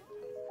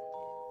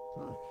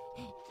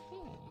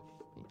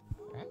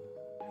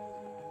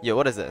 Yo,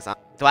 what is this?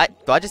 Do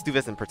I just do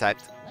this and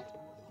Protect?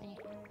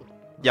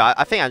 Yeah,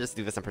 I think I just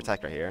do this and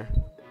Protect right here.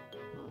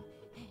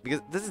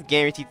 Because this is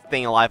guaranteed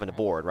staying alive on the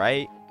board,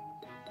 right?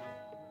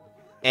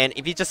 And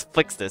if he just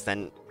flicks this,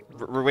 then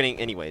we're winning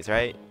anyways,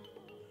 right?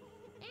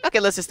 Okay,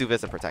 let's just do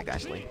this and protect,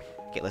 actually.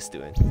 Okay, let's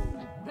do it.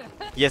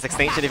 He has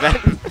Extinction Event.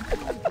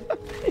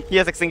 He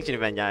has Extinction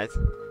Event, guys.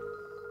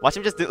 Watch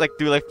him just do like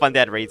Fun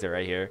Dead Razor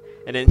right here.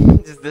 And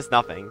then just this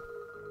nothing.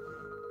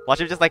 Watch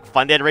him just like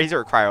Fun Dead Razor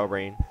or Cryo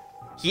Brain.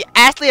 He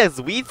actually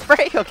has Weed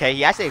Spray? Okay,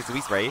 he actually has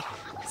Weed Spray.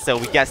 So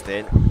we guessed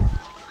it.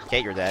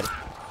 Okay, you're dead.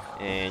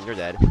 And you're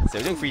dead. So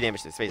we're doing 3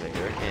 damage to his face right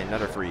here. And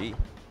another 3.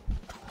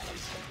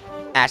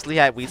 Ashley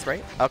had Weed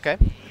Spray. Okay.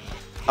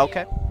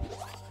 Okay.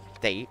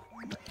 Date.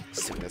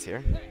 Soon this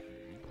here.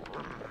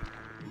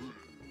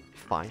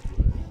 Fine.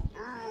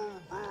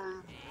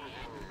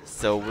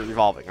 So we're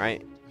evolving,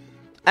 right?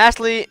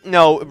 Ashley,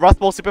 no. Rust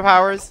Bowl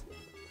superpowers.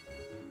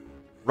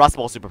 Rust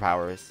Bowl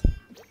superpowers.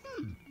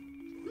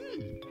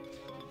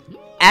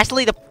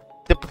 Actually, the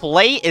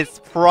play is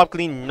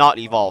probably not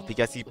evolved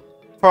because he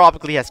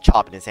probably has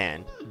Chop in his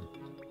hand.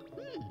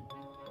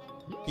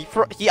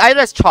 He either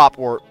has Chop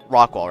or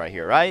Rockwall right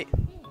here, right?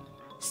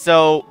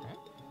 So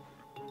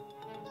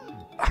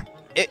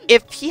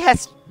if he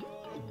has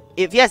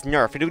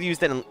Nerf, he would use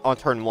that on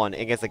turn 1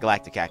 against the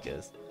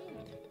Galacta-Cactus.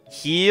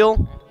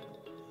 Heal.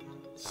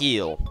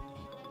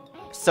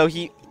 So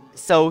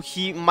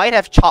he might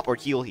have Chop or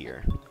Heal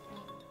here.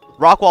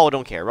 Rockwall,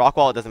 don't care.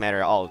 Rockwall, doesn't matter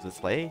at all with this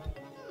play.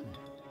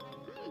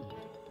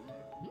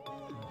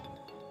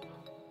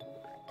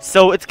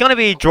 So it's gonna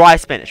be Dry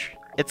Spinach.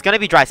 It's gonna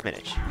be Dry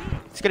Spinach.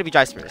 It's gonna be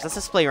Dry Spinach. Let's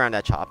just play around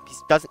that Chop.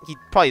 He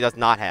probably does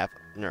not have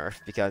Nerf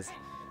because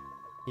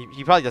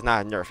he probably does not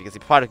have Nerf because he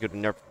probably could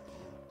Nerf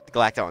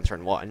Galacta on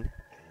turn 1.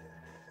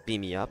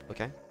 Beam me up,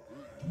 okay.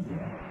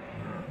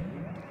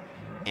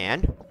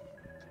 And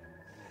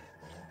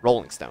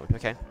Rolling Stone,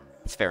 okay.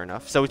 It's fair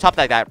enough. So we top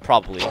that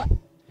probably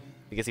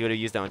because he would have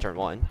used that on turn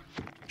 1.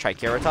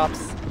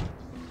 Tricarrotops.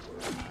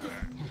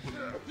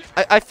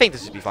 I think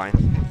this should be fine.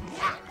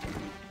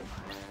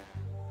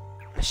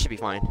 This should be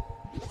fine.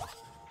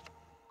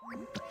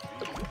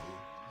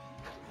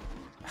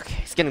 Okay,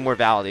 it's getting more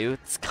value.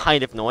 It's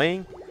kind of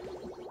annoying.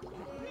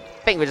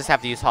 I think we just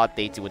have to use Hot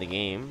Date to win the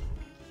game.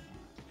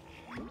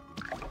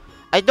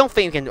 I don't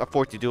think we can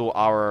afford to do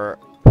our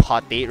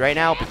Hot Date right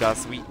now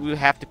because we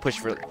have to push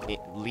for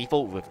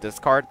lethal with this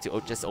card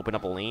to just open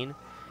up a lane.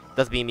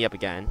 Does beam me up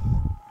again.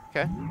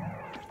 Okay,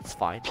 it's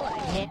fine.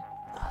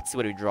 Let's see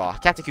what we draw.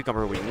 Captain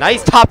Cucumber will be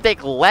nice top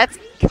deck. Let's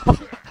go.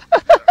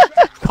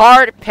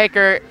 Card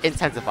Picker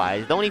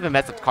intensifies. Don't even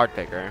mess with Card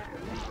Picker.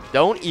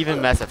 Don't even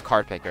mess with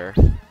Card Picker.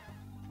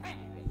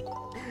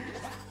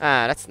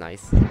 Ah, that's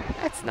nice.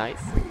 That's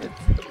nice.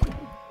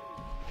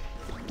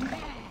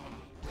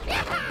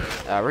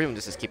 We're gonna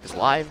just keep this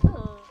alive.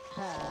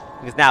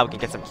 Because now we can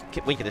get some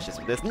win conditions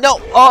with this. No!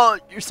 Oh,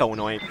 you're so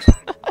annoying.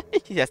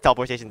 He has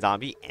Teleportation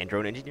Zombie and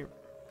Drone Engineer.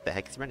 The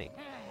heck is running?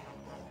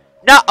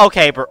 No!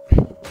 Okay, bruh.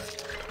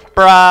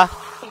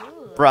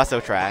 Bruh, so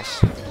trash.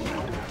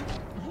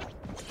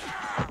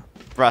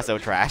 Bruh, so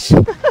trash.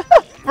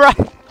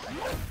 Bruh.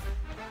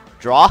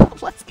 Draw.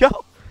 Let's go.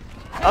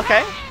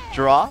 Okay.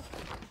 Draw.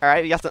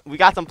 Alright, we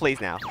got some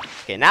plays now.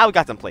 Okay, now we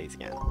got some plays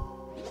again.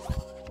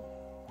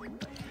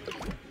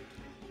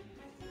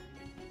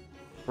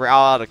 We're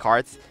all out of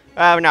cards.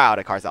 We're not out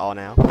of cards at all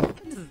now.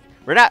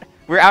 We're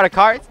out of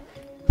cards.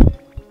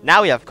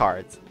 Now we have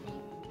cards.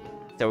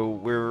 So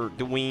we're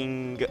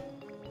doing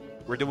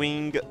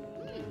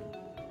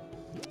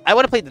I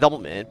would have played the double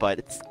mid, but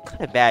it's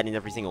kind of bad in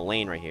every single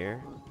lane right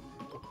here.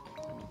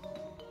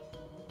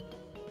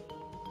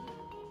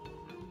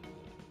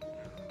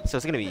 So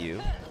it's gonna be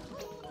you.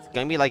 It's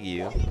gonna be like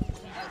you.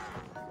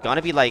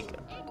 Gonna be like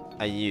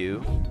a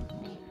you.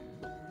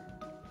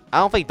 I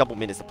don't think double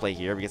mid is the play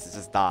here because it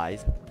just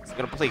dies. So I'm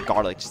gonna play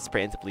Garlic just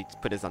preemptively to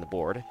put this on the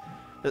board.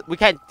 We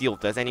can't deal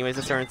with this anyways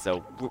this turn,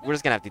 so we're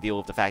just gonna have to deal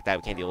with the fact that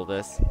we can't deal with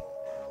this.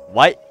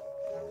 What?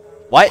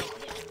 What?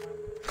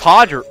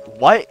 Conjure?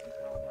 What?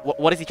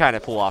 What is he trying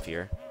to pull off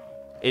here?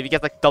 If he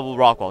gets like double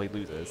Rockwall, he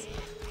loses.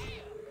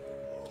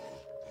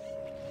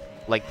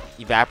 Like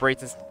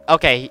evaporates his.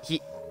 Okay,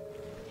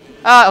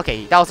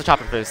 okay, that was a chop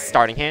from his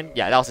starting hand.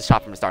 Yeah, that was a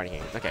chop from the starting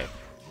hand. Okay,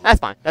 that's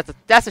fine.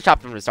 That's a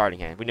chop from the starting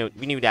hand. We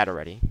knew that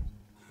already.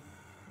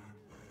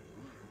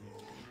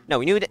 No,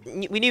 we knew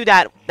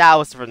that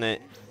was from the.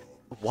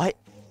 What?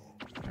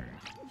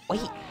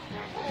 Wait.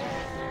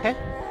 Okay.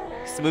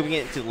 Just moving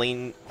it to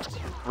lane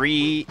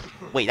 3.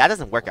 Wait, that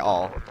doesn't work at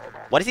all.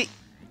 What is he?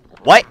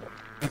 What?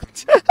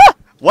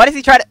 What is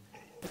he trying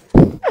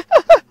to?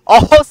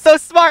 Oh, so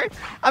smart!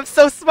 I'm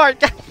so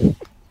smart.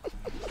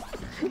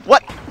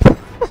 What?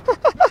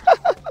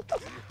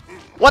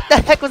 What the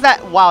heck was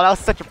that? Wow, that was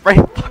such a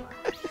brain fart.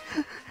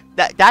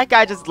 that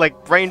guy just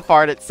like brain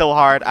farted so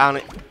hard. I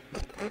don't.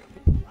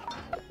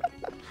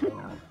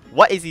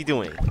 What is he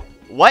doing?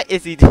 What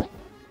is he doing?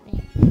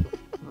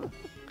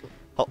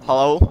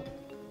 Hello?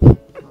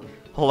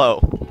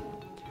 Hello?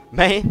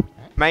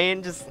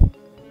 Man, just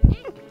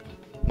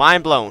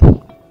mind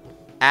blown.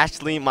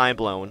 Actually, mind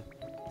blown.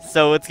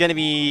 So it's gonna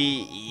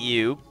be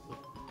you,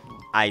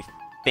 I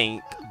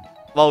think.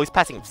 Well, he's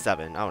passing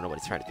 7. I don't know what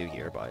he's trying to do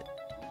here, but...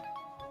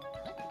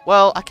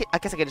 Well, I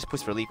guess I can just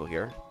push for lethal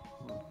here.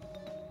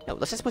 No,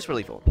 let's just push for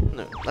lethal.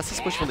 No, let's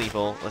just push for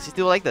lethal. Let's just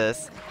do it like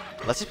this.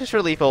 Let's just push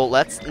for lethal.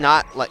 Let's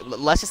not, like,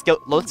 let's just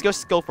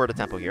go for the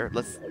tempo here.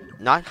 Let's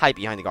not hide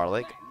behind the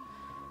garlic.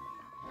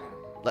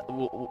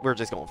 We're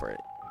just going for it.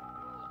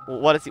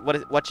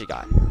 What you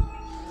got?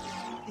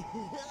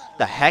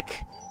 The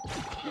heck?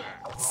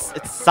 It's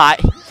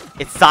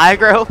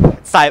Cygro?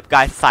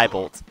 Guys,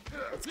 Cybolt.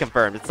 It's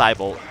confirmed, it's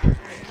Cybolt.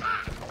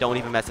 Don't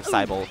even mess with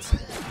Cybolt.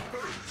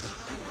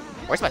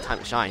 Where's my time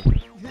to shine?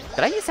 Did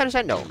I use time to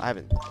shine? No, I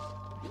haven't.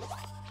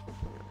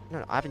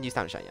 No, I haven't used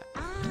time to shine yet.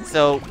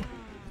 So,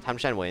 time to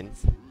shine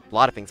wins. A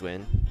lot of things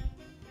win.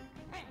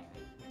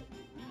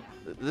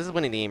 This is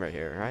winning the game right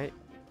here, right?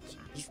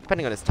 He's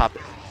depending on his top.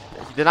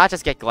 He did not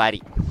just get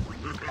Gladiator.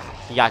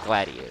 He got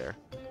Gladiator.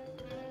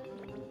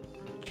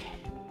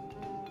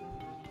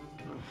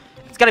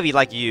 It's gotta be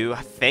like you,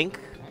 I think.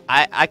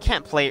 I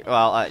can't play.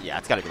 Well, yeah,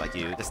 it's gotta be like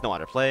you. There's no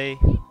other play.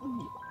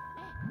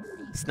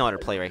 There's no other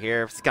play right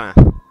here. It's gonna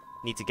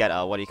need to get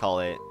what do you call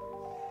it?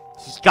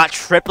 He got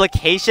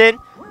triplication.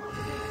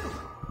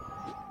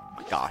 Oh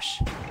my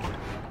gosh.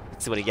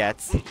 Let's see what he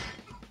gets.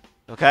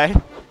 Okay.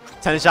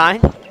 Time to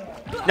shine.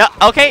 No.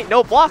 Okay.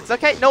 No blocks.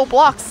 Okay. No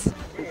blocks.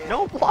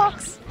 No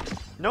blocks.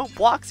 No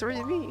blocks. What do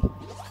you mean?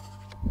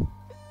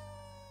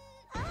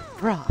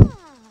 Bruh.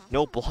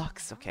 No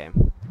blocks. Okay.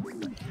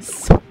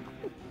 So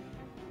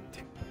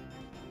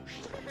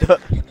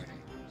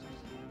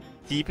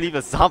do you believe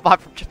a zombot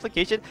from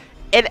triplication?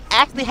 It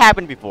actually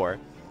happened before.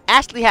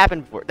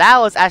 That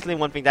was actually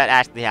one thing that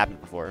actually happened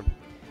before.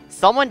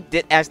 Someone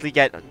did actually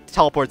get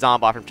teleport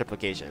zombot from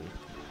triplication.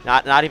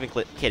 Not even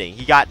kidding.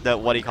 He got the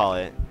what do you call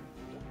it?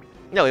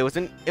 No, it was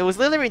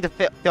literally the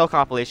fail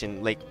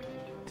compilation, like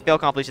the fail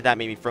compilation that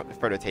made me flip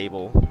the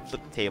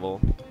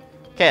table.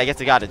 Okay, I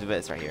guess I gotta do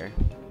this right here.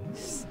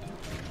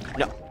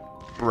 No,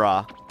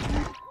 bruh.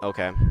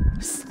 Okay.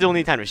 Still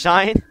need time to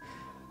shine.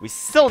 We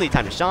still need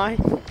time to shine.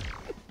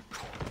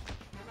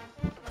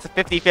 It's a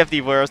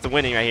 50-50 where's the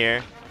winning right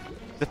here.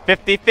 It's a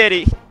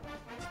 50-50.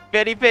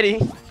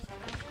 50-50.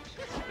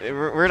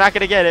 We're not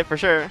gonna get it for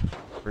sure.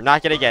 We're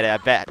not gonna get it. I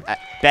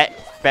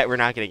bet we're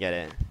not gonna get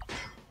it.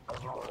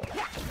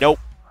 Nope.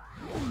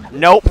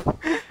 Nope.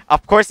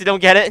 Of course you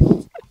don't get it.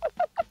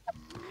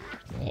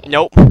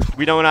 Nope.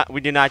 We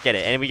do not get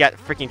it. And we got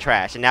freaking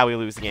trash. And now we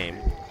lose the game.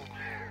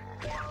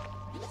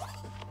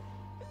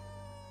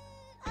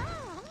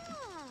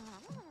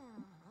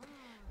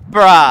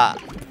 Bruh.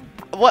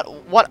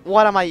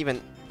 What am I even...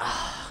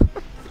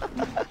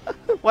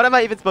 What am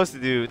I even supposed to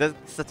do? This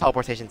is a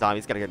teleportation zombie.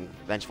 He's gonna get a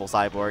vengeful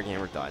cyborg and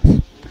we're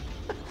done.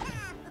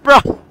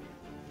 Bro!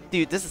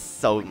 Dude, this is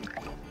so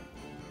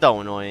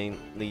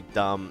annoyingly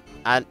dumb.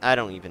 I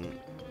don't even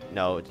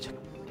know.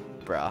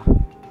 Bruh.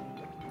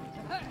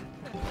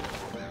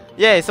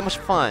 Yay, so much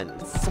fun.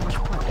 This is so much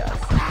fun, guys.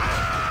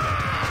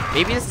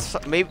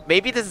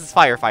 Maybe this is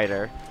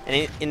Firefighter.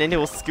 And then it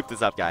will scoop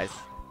this up, guys.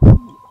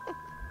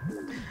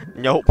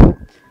 Nope.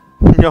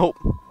 Nope.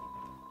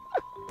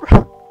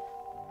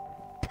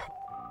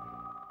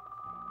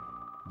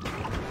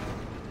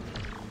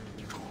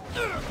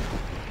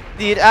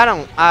 Dude,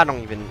 I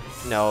don't even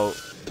know,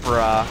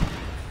 bruh.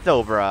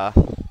 So bruh.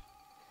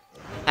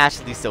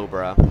 Actually so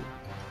bruh.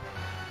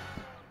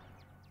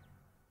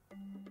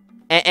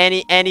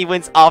 And he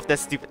wins off the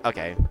stupid.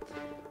 Okay.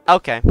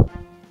 Okay.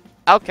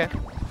 Okay.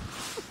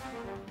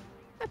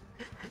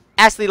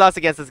 Ashley lost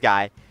against this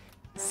guy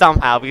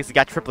somehow because he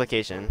got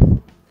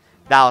triplication.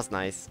 That was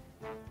nice.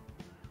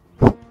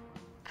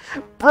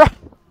 Bruh.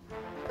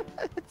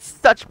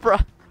 Such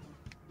bruh.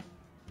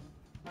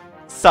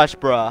 Such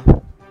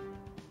bruh.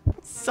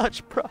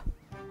 Such bruh.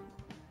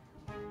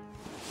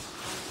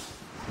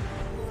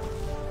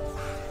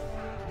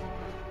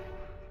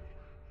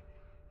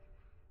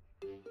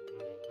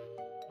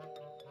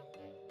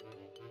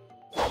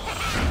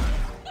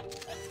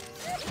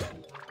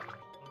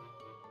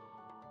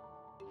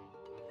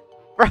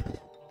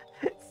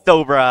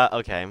 So bruh.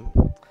 Okay.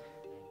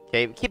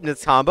 Okay, keeping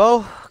this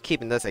combo.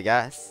 Keeping this, I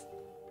guess.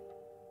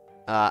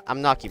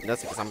 I'm not keeping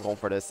this because I'm going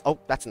for this. Oh,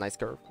 that's a nice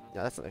curve.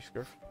 Yeah, that's a nice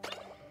curve.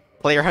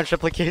 Player on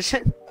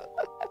triplication.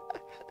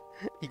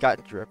 He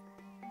got drip.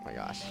 Oh my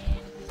gosh.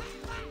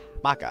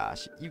 My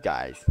gosh. You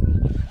guys.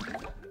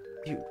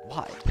 Dude,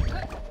 why?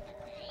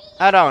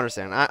 I don't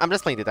understand. I'm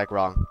just playing the deck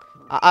wrong.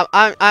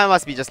 I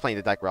must be just playing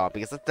the deck wrong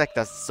because this deck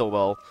does so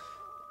well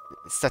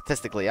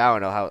statistically. I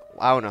don't know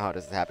how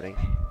this is happening.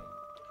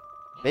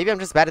 Maybe I'm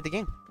just bad at the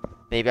game.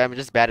 Maybe I'm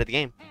just bad at the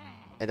game.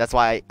 And that's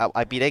why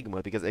I beat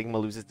Igma, because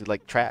Igma loses to,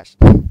 like, trash.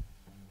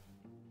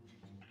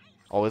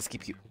 Always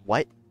keep you...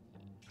 What?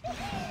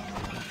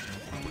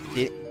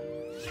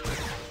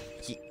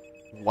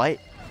 What?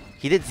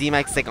 He did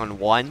Z-Max Sick on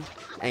 1,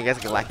 and he gets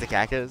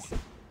Galacta-Cactus?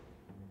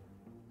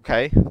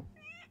 Okay.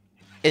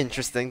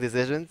 Interesting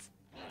decisions.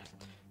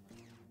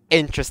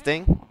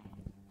 Interesting.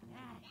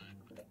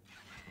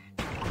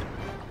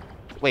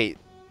 Wait.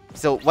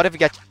 So, what if we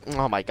get...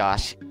 Oh my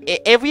gosh.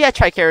 If we had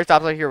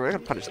Tricarrotops out here, we're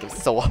gonna punish them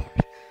so hard.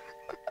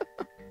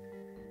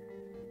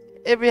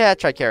 If we had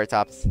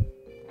Tricarrotops.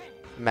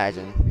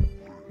 Imagine.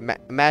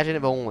 Imagine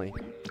if only.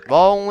 If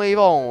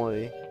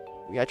only.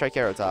 We got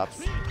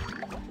Tricarrotops.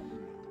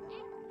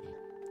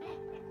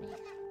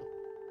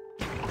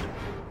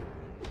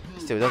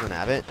 Still doesn't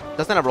have it.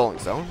 Doesn't have Rolling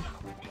Stone.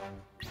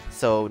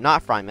 So,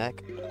 not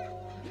Frymech.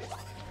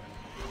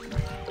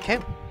 Okay.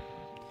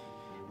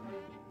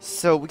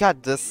 So, we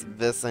got this,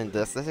 and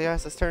this.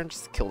 This turn.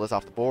 Just kill this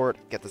off the board.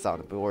 Get this on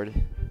the board.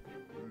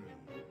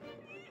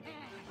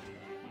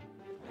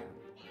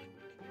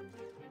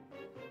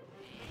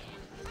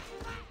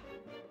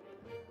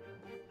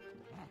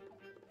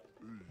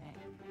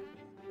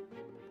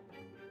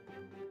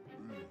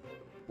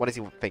 What is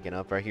he thinking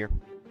of right here?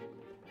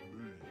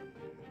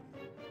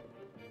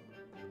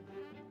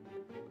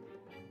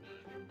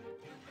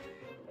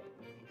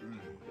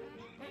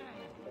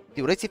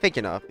 Dude, what is he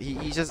thinking of?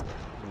 He just...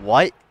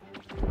 What?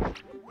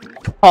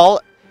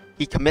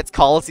 He commits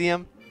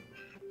Coliseum?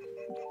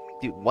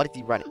 Dude, what is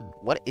he running?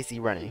 What is he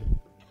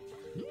running?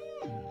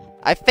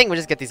 I think we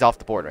just get these off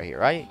the board right here,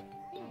 right?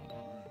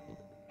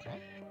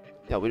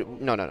 No,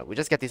 no. We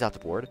just get these off the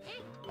board.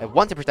 I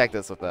want to protect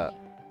this with that.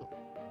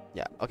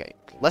 Yeah, okay.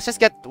 Let's just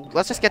get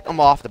them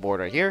off the board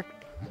right here.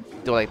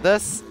 Do it like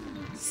this.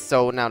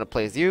 So now to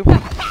play is you.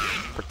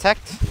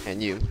 Protect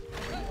and you.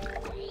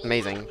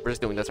 Amazing. We're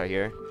just doing this right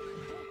here.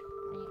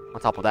 On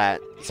top of that,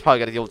 he's probably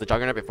got to deal with the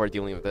Juggernaut before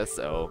dealing with this,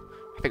 so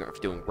I think we're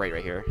doing great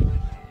right here.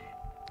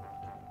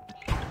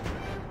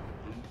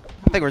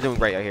 I think we're doing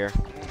great right here.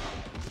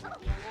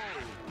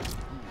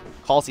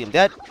 Coliseum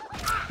dead.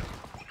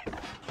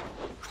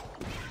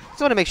 Just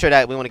want to make sure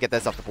that we want to get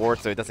this off the board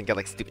so it doesn't get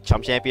like stupid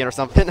Chump Champion or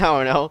something. I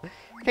don't know.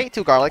 Okay,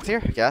 2 Garlics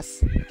here.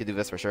 Yes, we can do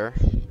this for sure.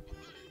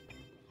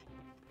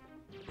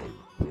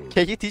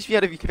 Can you teach me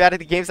how to be bad at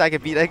the game so I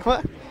can beat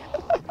Egma?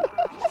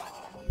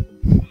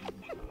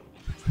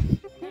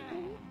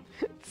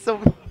 So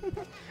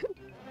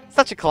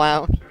such a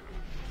clown.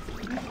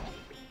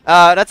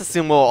 That's a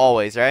sumo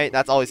always, right?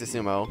 That's always a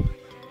sumo.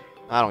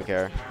 I don't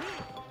care.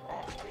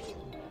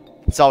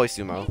 It's always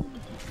sumo.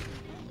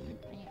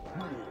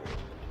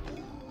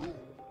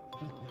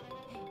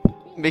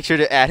 Make sure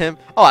to add him.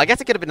 Oh, I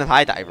guess it could have been a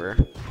High Diver.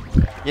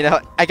 You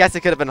know, I guess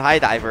it could have been High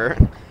Diver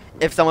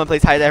if someone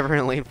plays High Diver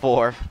in lane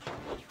 4.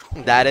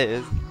 That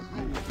is.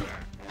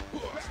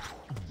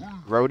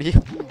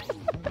 Rodeo.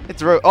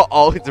 It's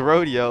oh, it's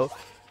rodeo.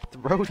 It's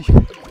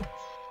rodeo.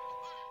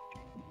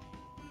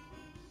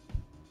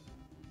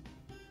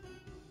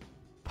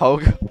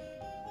 Pogo.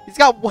 He's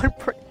got one.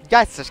 You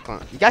guys are such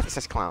clowns. You guys are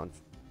such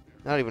clowns.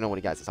 I don't even know what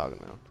you guys are talking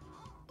about.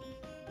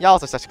 Y'all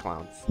are such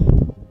clowns.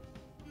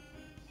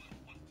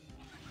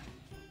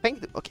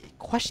 Okay,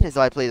 question is, do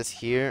I play this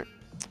here?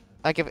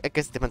 I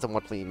guess it depends on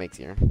what play he makes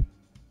here.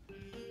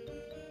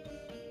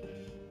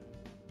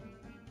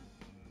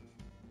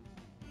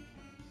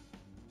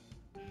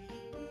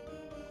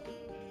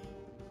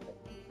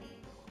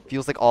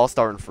 Feels like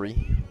all-star and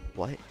free.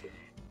 What?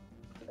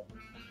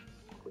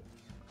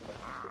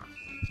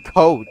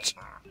 Coach!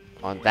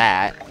 On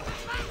that,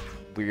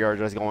 we are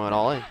just going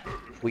all in.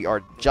 We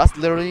are just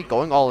literally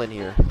going all in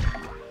here.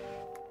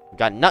 We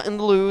got nothing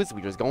to lose,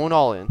 we're just going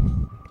all in.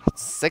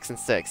 6 and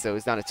 6, so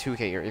he's down to 2k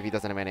here if he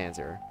doesn't have an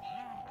answer.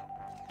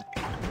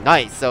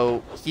 Nice,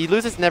 so he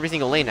loses in every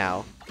single lane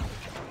now.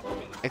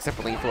 Except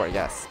for lane 4, I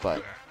guess,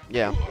 but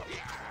yeah.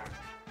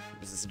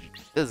 This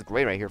is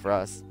great right here for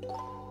us.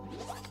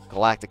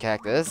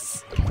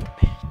 Galacta-Cactus.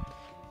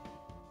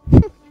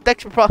 Deck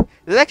should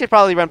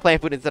probably run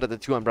Plant Food instead of the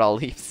 2 Umbrella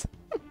Leaves.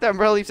 The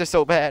Umbrella Leaves are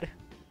so bad.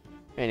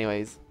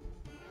 Anyways.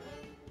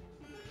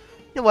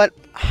 You know what?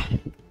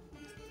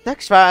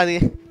 Deck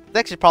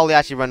should probably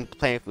actually run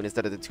Plant Food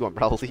instead of the 2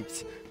 Umbrella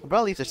Leaves.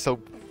 Umbrella Leaves are so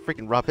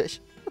freaking rubbish.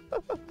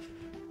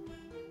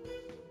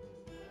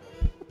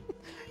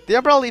 The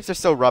Umbrella Leaves are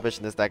so rubbish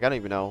in this deck. I don't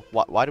even know.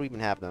 Why do we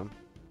even have them?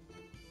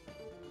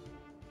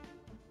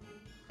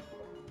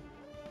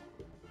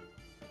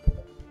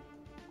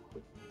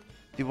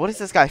 Dude, what is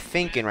this guy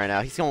thinking right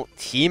now? He's going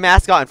Team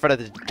Mascot in front of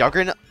the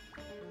Juggernaut?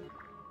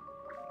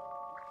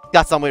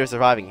 Got some way of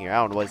surviving here. I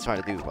don't know what he's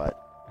trying to do, but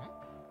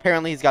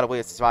apparently he's got a way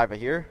to survive right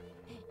here.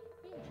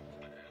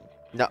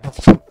 No.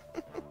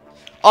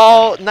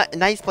 Oh,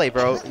 nice play,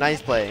 bro.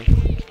 Nice play.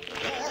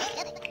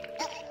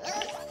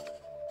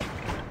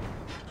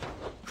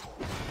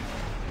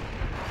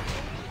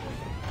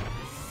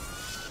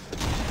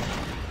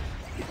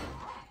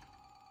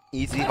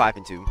 Easy 5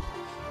 and 2.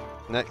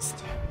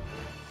 Next.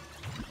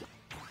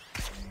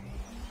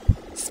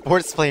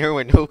 Sports player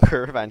with no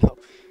curve, I know.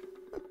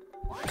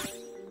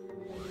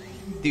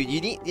 Dude,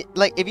 you need,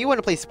 like, if you want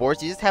to play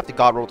sports, you just have to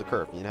god roll the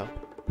curve, you know?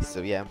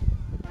 So, yeah.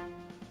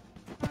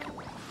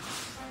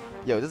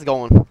 Yo, this is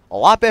going a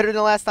lot better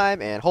than last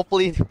time, and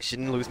hopefully we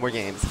shouldn't lose more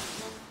games.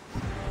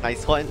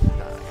 Nice one. Oh my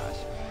gosh.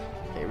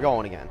 Okay, we're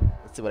going again.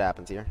 Let's see what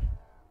happens here.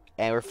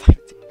 And we're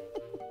fighting.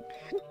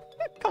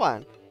 Come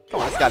on.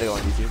 Come on, it's gotta go on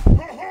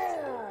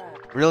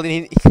YouTube. Really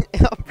need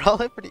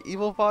umbrella for the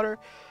evil fodder?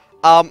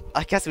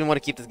 I guess we want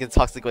to keep this against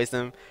Toxic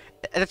Wisdom.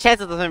 The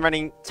chances of them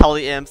running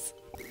Tully Imps,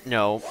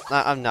 no.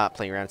 I'm not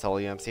playing around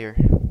Tully Imps here.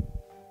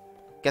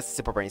 Guess it's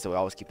Super Brain, so we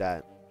always keep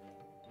that.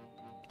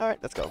 Alright,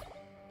 let's go.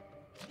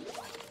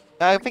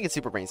 I think it's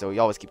Super Brain, so we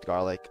always keep the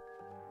garlic.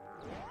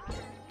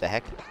 The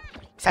heck?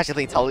 It's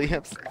actually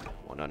Intelliums.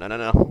 Oh, no, no, no,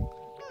 no.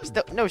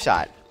 Still, no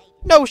shot.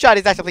 No shot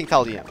is actually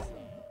Intelliums.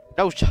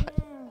 No shot.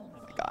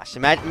 Oh my gosh.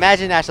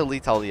 Imagine actually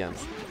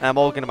Intelliums. And I'm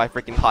all gonna my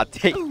freaking hot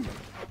take.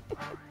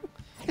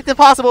 It's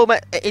impossible.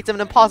 It's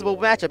an impossible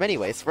matchup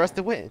anyways for us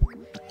to win.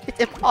 It's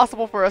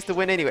impossible for us to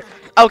win anyway.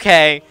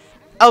 Okay.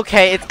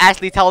 Okay, it's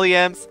Ashley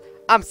Telliums.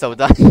 I'm so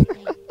done.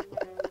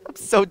 I'm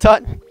so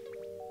done.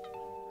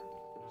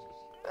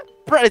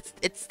 Bro,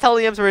 it's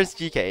Telliums versus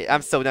GK.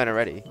 I'm so done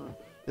already.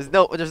 There's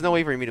no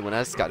way for me to win.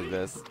 I just gotta do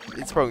this.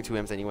 It's throwing 2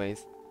 M's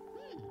anyways.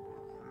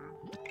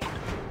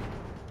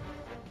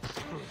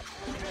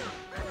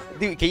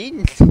 Dude, can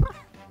you...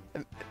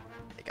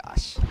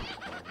 Gosh.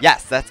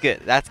 Yes, that's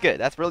good. That's good.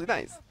 That's really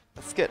nice.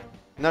 That's good.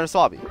 Another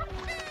Swabby.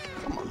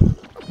 Come on.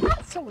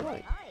 That's so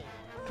annoying.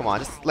 Come on,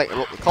 just like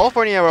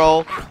California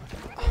roll.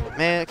 Oh,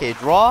 man, okay,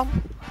 draw.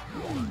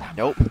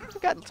 Nope.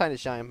 Got time to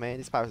shine, man.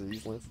 These powers are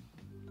useless.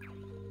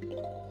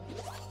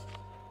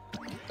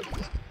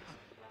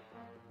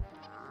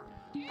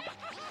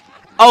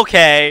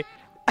 Okay.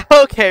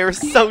 Okay, we're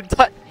so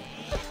done.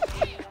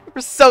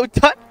 We're so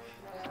done.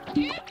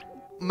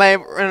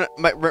 Man,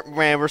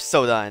 we're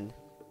so done.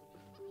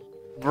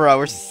 Bro,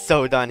 we're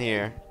so done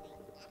here.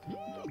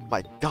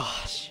 My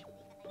gosh.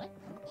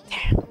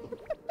 Damn.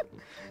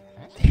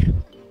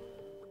 Damn.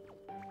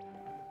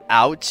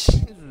 Ouch.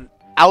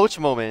 Ouch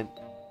moment.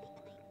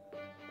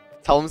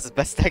 Tell him it's the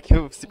best deck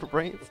of Super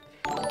Brains.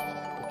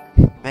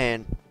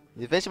 Man.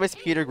 The adventure by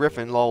Peter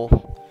Griffin, lol.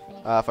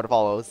 For the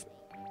follows.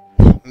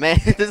 Man,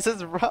 this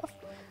is rough.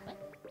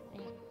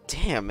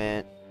 Damn,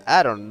 man.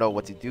 I don't know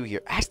what to do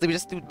here. Actually, we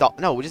just do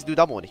we just do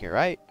double in here,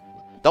 right?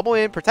 Double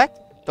in,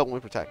 protect? Double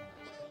in, protect.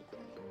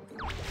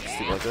 Let's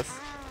see about this.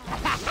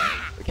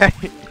 Okay.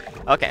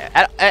 Okay.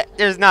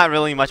 There's not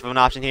really much of an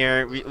option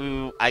here.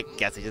 I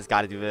guess we just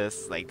gotta do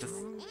this. Like, just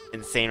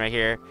insane right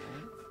here.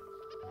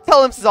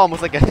 Tellims is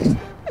almost like a...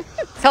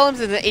 Tellims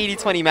is an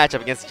 80-20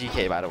 matchup against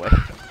GK, by the way.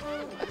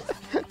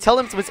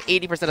 Tellims wins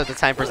 80% of the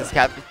time versus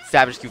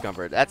Savage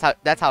Cucumber. That's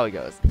how it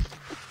goes.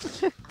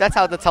 That's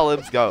how the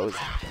Tellims goes.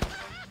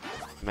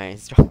 Man,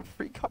 he's drawing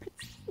free cards.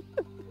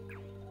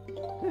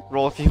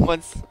 Roll a few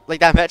ones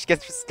like that match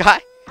against Sky.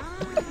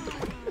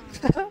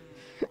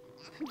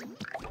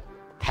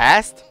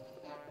 Passed?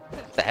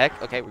 What the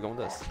heck? Okay, we're going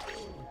this.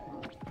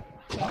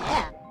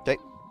 Okay.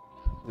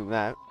 Do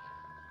that.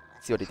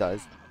 See what he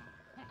does.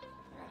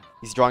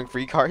 He's drawing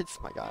free cards?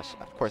 My gosh.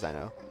 Of course I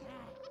know.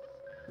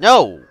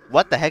 No!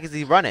 What the heck is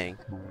he running?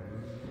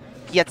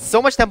 He had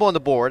so much tempo on the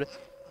board,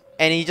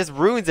 and he just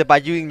ruins it by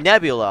using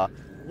Nebula.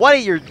 What are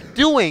you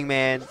doing,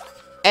 man?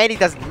 And he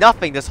does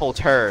nothing this whole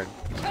turn.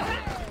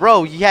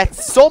 Bro, he had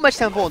so much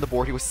tempo on the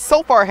board. He was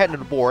so far ahead on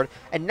the board.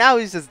 And now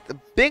he's just a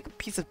big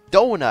piece of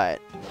donut.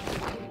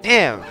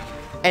 Damn.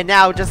 And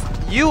now just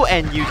you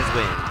just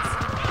wins.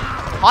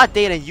 Hot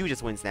Data and you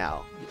just wins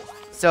now.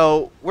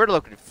 So, we're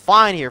looking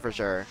fine here for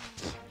sure.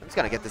 I'm just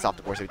gonna get this off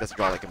the board so he doesn't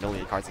draw like a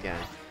million cards again.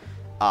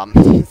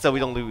 So we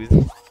don't lose.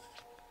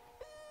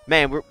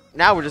 Man, we're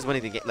just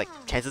winning the game. Like,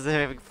 chances of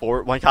having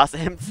 4 1-cost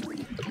hymns.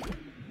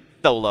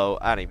 So low.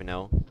 I don't even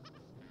know.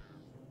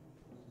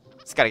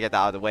 Just gotta get that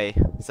out of the way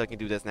so I can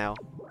do this now.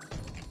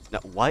 No,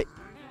 what?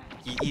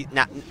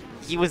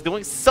 He was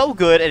doing so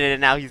good, and then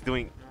now he's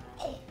doing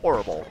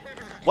horrible.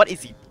 What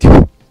is he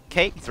doing?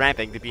 Okay, he's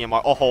ramping to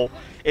BMR. Oh,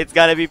 it's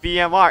gonna be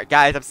BMR.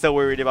 Guys, I'm so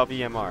worried about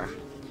BMR.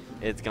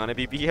 It's gonna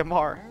be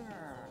BMR.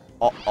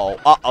 Uh-oh,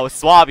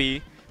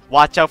 Swabby.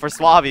 Watch out for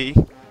Swabby.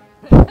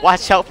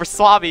 Watch out for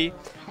Swabby.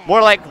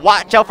 More like,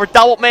 watch out for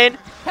Doubleman.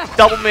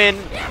 Doubleman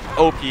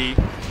OP.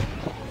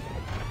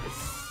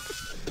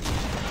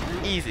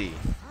 Easy.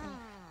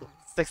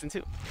 6 and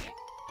 2.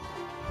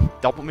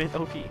 Doubleman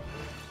OP.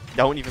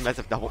 Don't even mess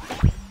up double.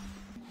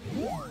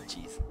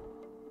 Jeez.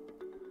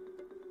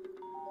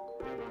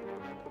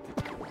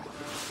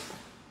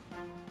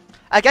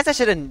 I guess I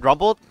should have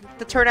rumbled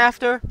the turn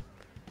after.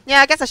 Yeah,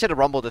 I guess I should have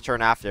rumbled the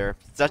turn after.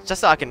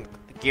 Just so I can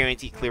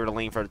guarantee clear the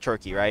lane for the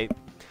turkey, right?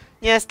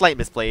 Yeah, slight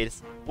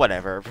misplays.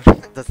 Whatever.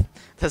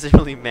 Doesn't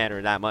really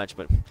matter that much,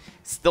 but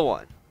still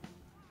won.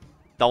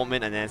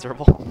 Doubleman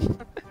unanswerable.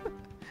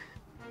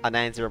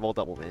 Unanswerable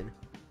Doubleman.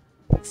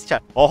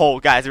 Oh,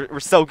 guys, we're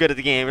so good at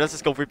the game. Let's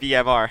just go for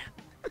BMR.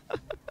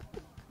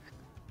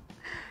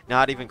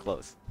 Not even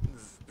close.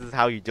 This is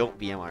how you don't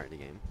BMR in the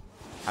game.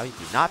 How you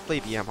do not play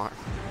BMR.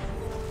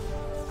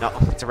 No,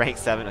 it's a rank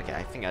 7. Okay,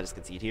 I think I just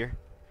concede here.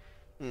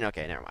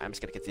 Okay, never mind. I'm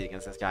just gonna concede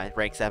against this guy.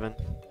 Rank 7.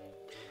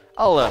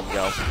 I'll let him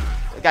go.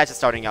 The guy's just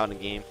starting out in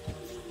the game.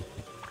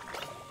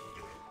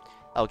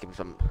 I'll give him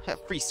some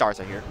free stars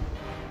right here.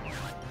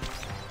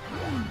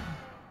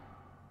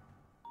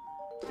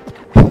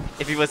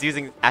 If he was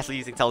actually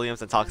using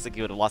Telliums and Toxic,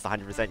 he would have lost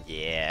 100%.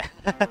 Yeah.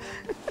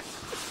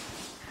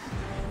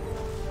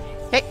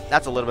 Okay,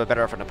 that's a little bit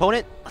better for an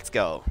opponent. Let's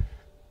go.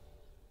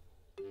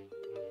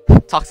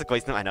 Toxic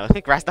waste, no, I know.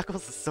 Grass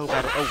Knuckles is so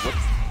bad. Oh,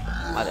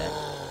 whoops. My bad.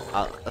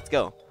 Let's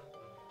go.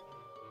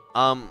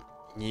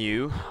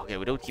 You. Okay,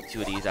 we don't keep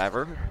 2 of these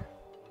ever.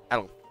 I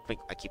don't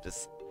think I keep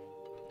this.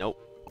 Nope.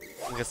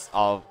 I guess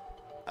I'll.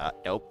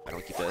 Nope. I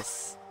don't keep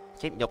this.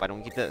 Okay, nope. I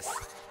don't keep this.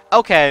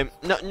 Okay.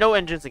 No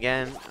engines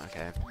again.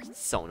 Okay.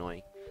 So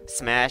annoying.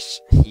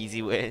 Smash.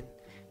 Easy win.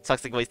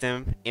 Toxic waste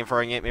him.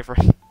 Inferring it.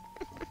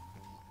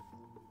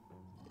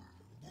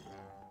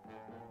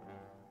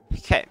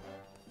 Okay.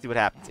 See what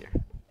happens here.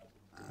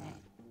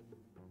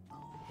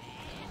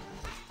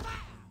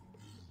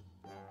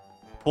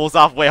 Pulls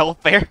off whale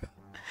fair.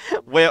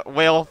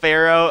 whale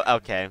pharaoh.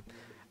 Okay.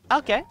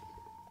 Okay.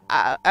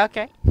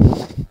 Okay.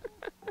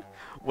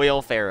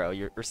 Whale pharaoh.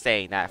 You're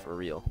saying that for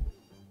real.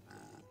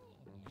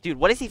 Dude,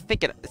 what is he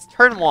thinking? It's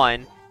turn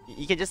 1.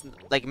 You can just,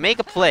 like, make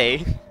a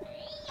play.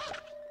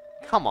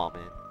 Come on,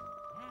 man.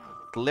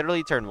 It's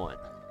literally turn 1.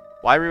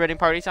 Why are we running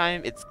party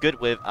time? It's good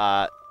with,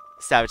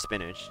 Savage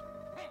Spinach.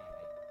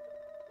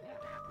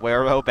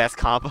 Wero, best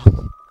combo.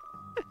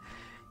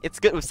 It's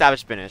good with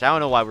Savage Spinach. I don't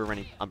know why we're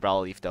running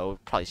Umbrella Leaf, though.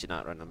 Probably should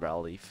not run Umbrella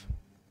Leaf.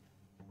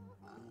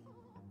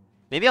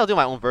 Maybe I'll do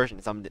my own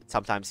version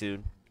sometime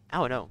soon. I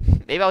don't know.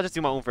 Maybe I'll just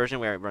do my own version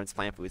where it runs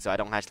plant food, so I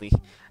don't actually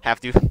have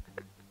to,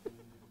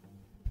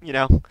 you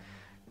know,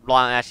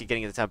 rely on actually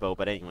getting the tempo.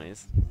 But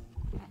anyways,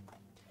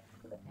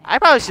 I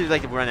probably should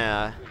like run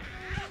a,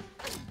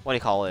 what do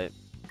you call it?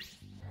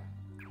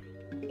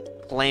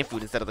 Plant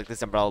food instead of like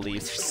this Umbrella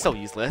Leaves. They're so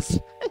useless.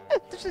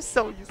 They're just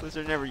so useless.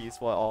 They're never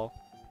useful at all.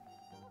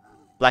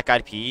 Black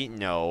Eyed Pea?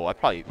 No,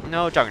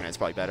 no. Juggernaut's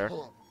probably better.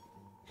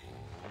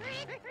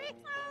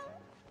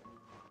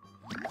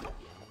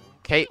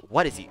 Okay,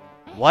 what is he?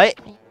 What?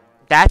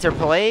 That's her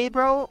play,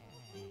 bro?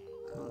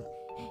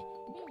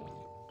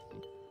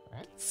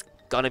 It's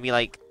gonna be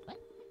like...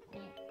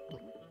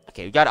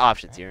 Okay, we got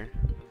options here.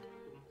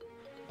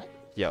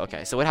 Yeah,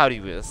 okay, so how do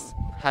we do this?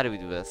 How do we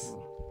do this?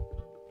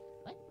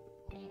 I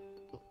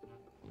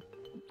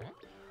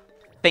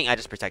think I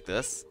just protect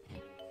this.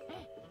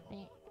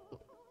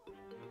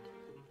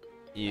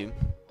 You.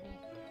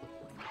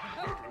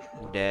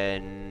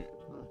 Then...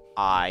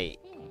 I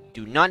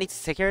do not need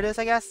to take care of this,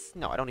 I guess?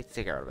 No, I don't need to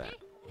take care of it.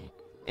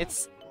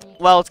 It's...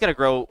 Well, it's gonna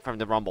grow from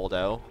the rumble,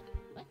 though.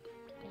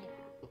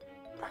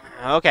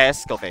 Okay,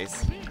 let's go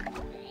face.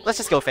 Let's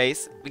just go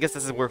face, because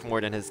this is worth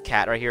more than his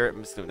cat right here.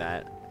 I'm just doing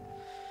that.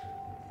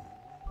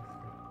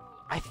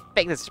 I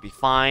think this should be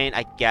fine.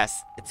 I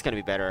guess it's gonna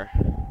be better.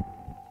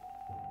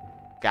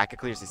 Galacta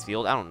clears his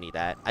field. I don't need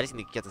that. I just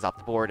need to get this off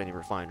the board and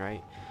we're fine,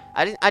 right?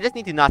 I just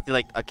need to not do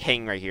like a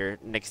king right here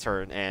next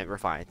turn and we're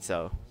fine.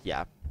 So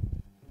yeah.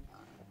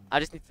 I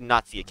just need to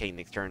not see a king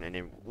next turn and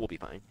then we'll be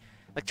fine.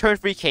 Like turn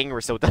 3 king,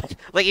 we're so done.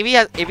 Like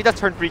if he does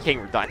turn 3 king,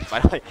 we're done. By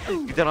the way,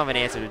 we don't have an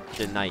answer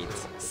to the knight.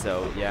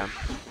 So yeah.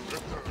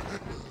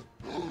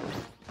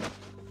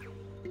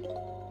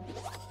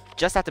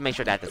 Just have to make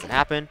sure that doesn't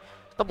happen.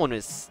 Someone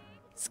is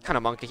kind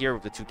of monkey here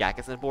with the 2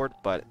 Gackas on the board,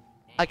 but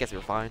I guess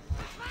we're fine.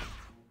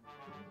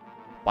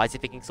 Why is he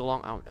taking so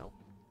long? I don't know.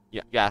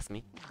 Yeah, you asked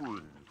me.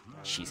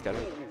 She's got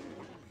it.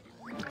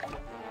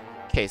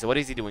 Okay, so what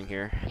is he doing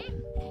here?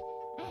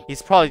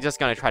 He's probably just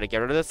gonna try to get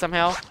rid of this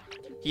somehow.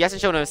 He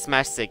hasn't shown a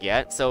Smash Sig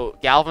yet, so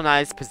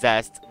Galvanized,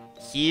 Possessed,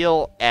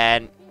 Heal,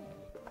 and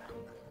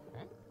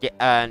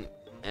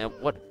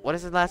what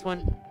is the last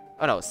one?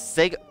 Oh no,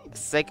 Sig,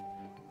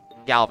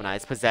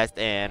 Galvanized, Possessed,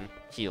 and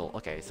Heal.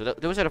 Okay, so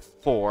those are the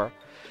 4.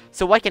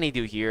 So what can he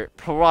do here?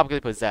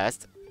 Probably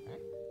Possessed.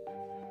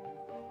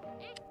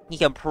 He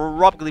can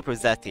probably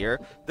Possess here.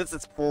 This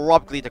is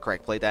probably the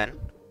correct play then.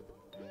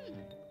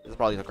 This is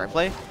probably the correct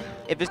play.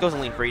 If this goes in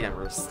lane 3, then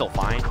we're still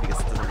fine because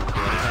it doesn't really do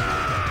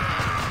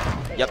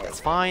anything. Yep, that's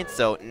fine.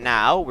 So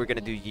now we're gonna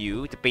do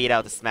you to bait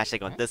out the Smash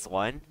Stick on this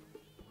one.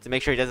 To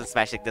make sure he doesn't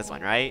Smash Stick this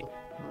one, right?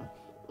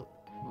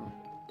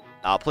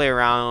 Play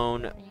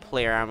around,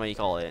 what do you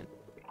call it?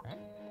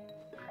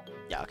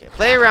 Yeah, okay.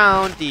 Play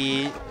around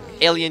the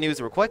alien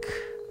news real quick.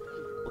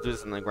 We'll do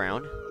this on the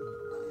ground.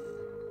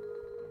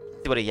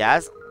 See what he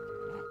has.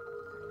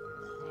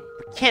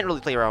 Can't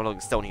really play around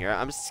with stone here.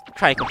 I'm just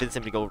trying to convince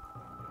him to go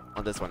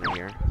on this one right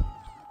here.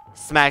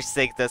 Smash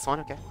Sig this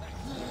one, okay.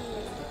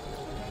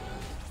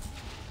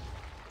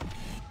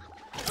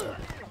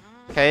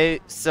 Okay,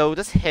 so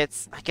this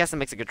hits. I guess it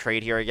makes a good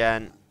trade here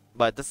again.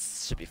 But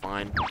this should be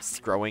fine. It's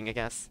growing, I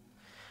guess.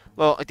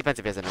 Well, it depends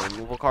if he has a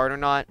removal card or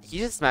not. He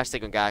just Smash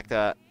Sig on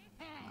Galacta.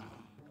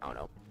 I don't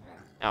know.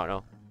 I don't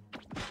know.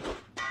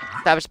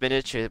 Savage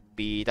Spinach should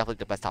be definitely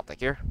the best top deck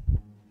here.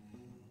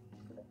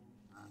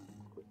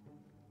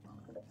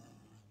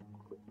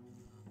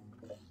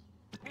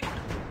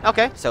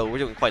 Okay, so we're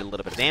doing quite a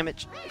little bit of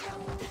damage.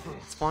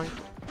 It's fine.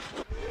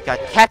 Got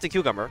Captain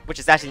Cucumber, which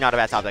is actually not a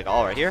bad top deck at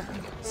all right here.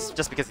 It's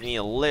just because you need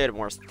a little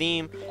more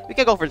steam. We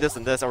can go for this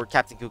and this, or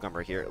Captain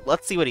Cucumber here.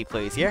 Let's see what he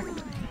plays here.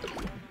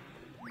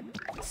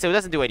 So he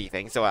doesn't do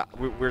anything, so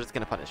we're just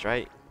gonna punish,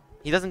 right?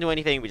 He doesn't do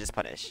anything, we just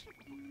punish.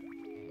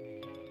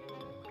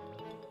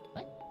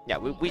 Yeah,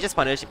 we just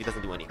punish if he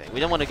doesn't do anything.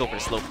 We don't want to go for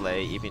slow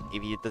play even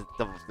if he does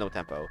no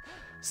tempo.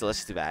 So let's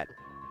just do that.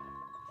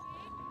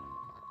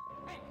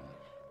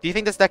 Do you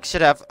think this deck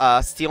should have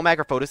Steel Mag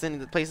or Photosyn in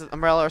the place of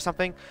Umbrella or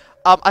something?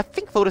 I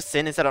think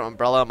Photosyn instead of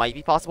Umbrella might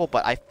be possible,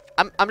 but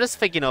I'm just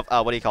thinking of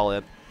what do you call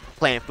it,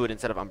 Plant Food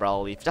instead of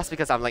Umbrella Leaf, just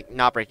because I'm like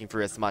not breaking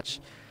through as much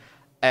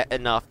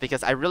enough,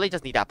 because I really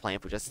just need that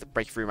Plant Food just to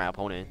break through my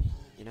opponent,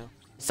 you know.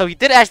 So he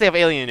did actually have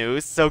Alien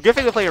News, so good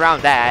thing we play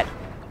around that.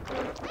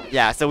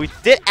 Yeah, so we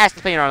did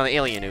actually play around the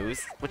Alien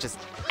News, which is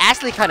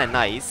actually kind of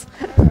nice.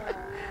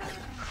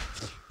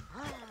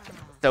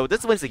 So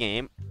this wins the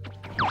game.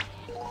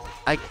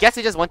 I guess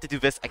he just want to do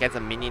this against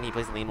a minion he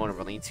plays in lane 1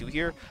 or lane 2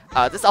 here.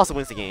 This also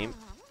wins the game.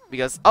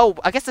 Because, oh,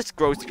 I guess this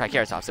grows to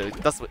Triceratops, so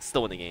it does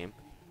still win the game.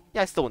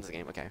 Yeah, it still wins the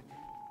game, okay.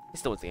 It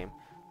still wins the game.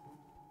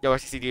 Yo,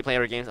 RCC, do you play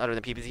other games other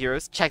than PvZ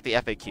Heroes? Check the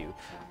FAQ.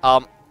 I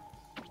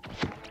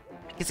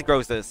guess it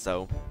grows this,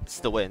 so it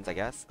still wins, I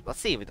guess. Let's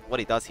see what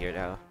he does here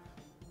now.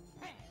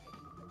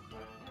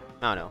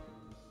 I don't know.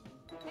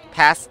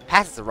 Pass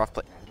is a rough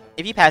play.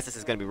 If he passes,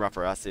 it's going to be rough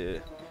for us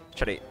to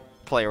try to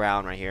play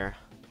around right here.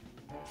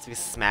 So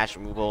smash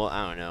removal,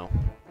 I don't know.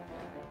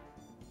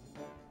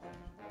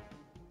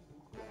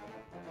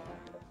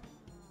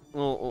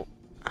 Well,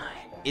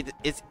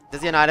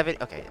 does he not have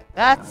it? Okay,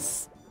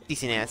 that's a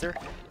decent answer.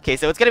 Okay,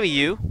 so it's gonna be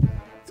you.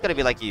 It's gonna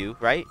be like you,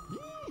 right?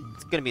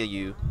 It's gonna be a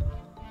you.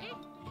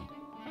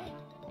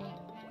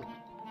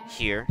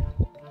 Here.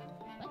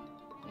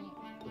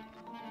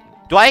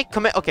 Do I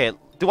commit? Okay,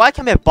 do I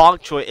commit Bonk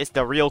Choy is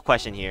the real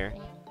question here.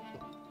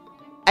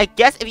 I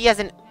guess if he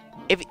hasn't.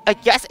 If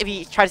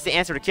he tries to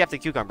answer the Captain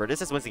Cucumber, this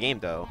just wins the game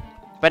though.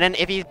 But then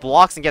if he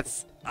blocks and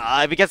gets,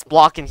 if he gets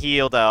blocked and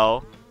heal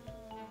though,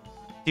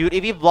 dude,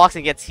 if he blocks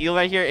and gets healed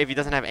right here, if he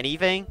doesn't have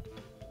anything,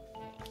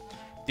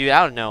 dude,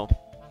 I don't know.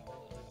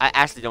 I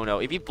actually don't know.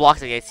 If he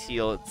blocks and gets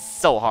healed, it's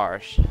so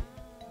harsh.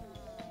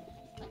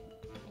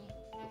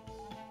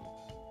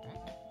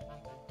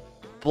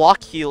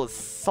 Block heal is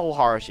so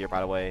harsh here,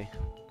 by the way.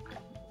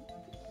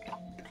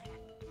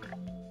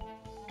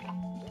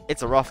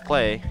 It's a rough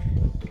play.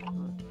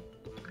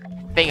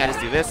 I think I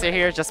just do this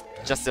here, just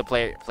to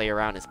play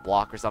around his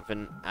block or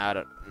something. I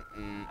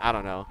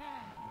don't know.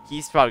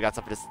 He's probably got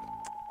something to.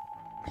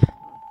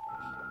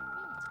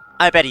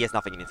 I bet he has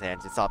nothing in his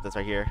hand to stop this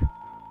right here.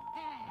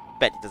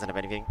 Bet he doesn't have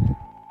anything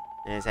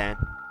in his hand.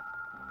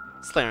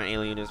 Slayer on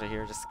Alien News right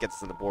here, just gets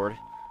us on the board.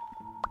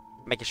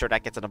 Making sure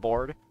that gets on the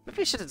board.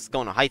 Maybe he should have just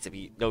gone on Heights if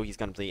you know he's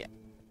gonna play.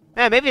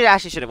 Yeah, maybe he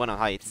actually should have went on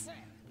Heights.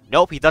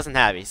 Nope, he doesn't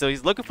have it. So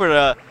he's looking for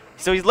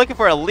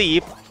a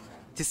leap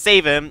to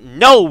save him.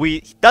 No,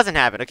 he doesn't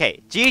have it.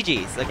 Okay,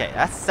 GG's. Okay,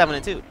 that's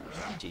 7-2.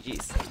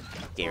 GG's.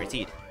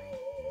 Guaranteed.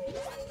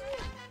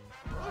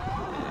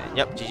 And,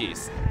 yep,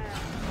 GG's.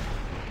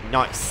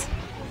 Nice.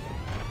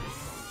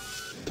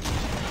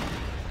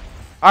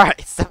 Alright,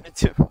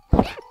 7-2.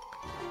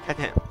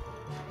 Goddamn.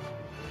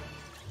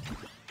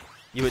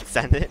 You would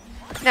send it?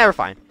 Never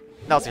fine.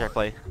 That was a hard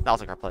play. That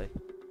was a hard play.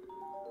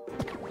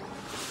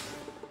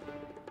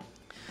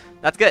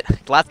 That's good.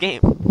 Last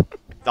game.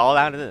 It's all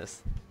down to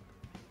this.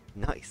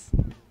 Nice.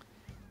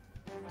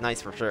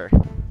 Nice for sure.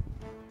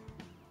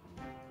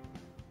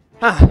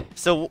 Huh.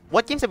 So,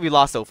 what games have we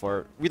lost so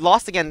far? We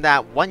lost again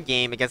that one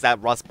game against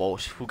that Rust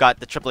Bolt, who got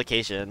the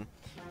triplication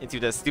into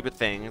the stupid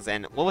things.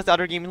 And what was the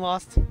other game we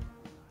lost?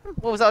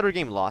 What was the other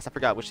game we lost? I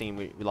forgot which game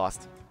we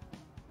lost.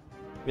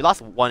 We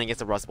lost one against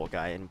the Rust Bolt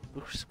guy. And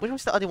which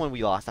was the other one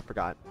we lost? I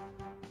forgot.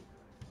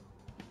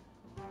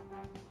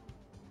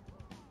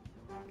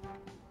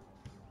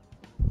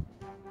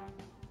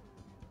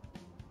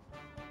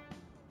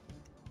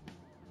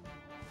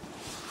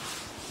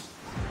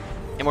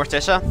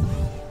 Immorticia?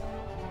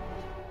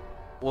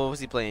 What was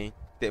he playing?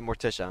 The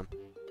Immorticia.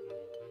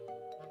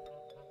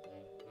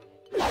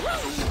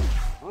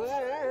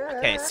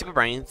 Okay, Super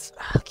Brains.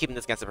 Keeping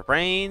this against Super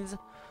Brains.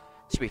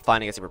 Should be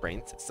fine against Super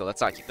Brains. So let's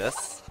not keep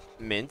this.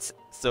 Mint.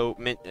 So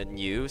Mint and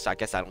you. So I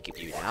guess I don't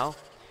keep you now.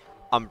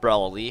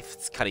 Umbrella Leaf.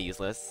 It's kind of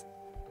useless.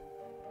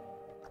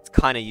 It's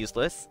kind of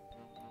useless.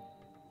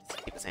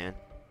 Let's keep his hand.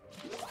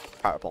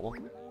 Power Pummel.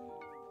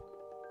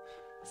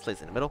 Slays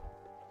in the middle.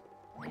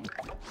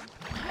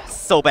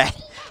 So bad.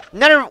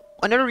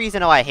 Another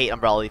reason why I hate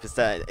Umbrella Leaf is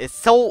that it's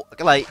so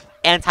like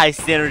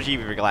anti-synergy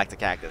with your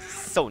Galacta-Cactus.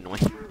 It's so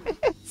annoying.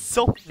 It's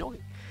so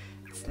annoying.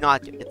 It's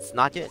not good. It's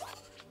not good.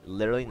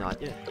 Literally not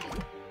good.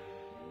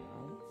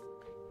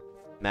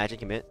 Imagine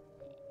commit.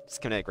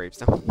 Just commit a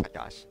Gravestone. Oh my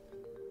gosh.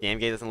 Damn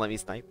game doesn't let me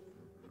snipe.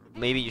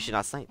 Maybe you should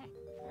not snipe.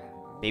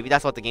 Maybe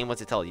that's what the game wants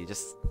to tell you.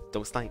 Just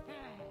don't snipe.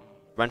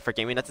 Run for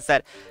gaming nuts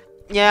instead.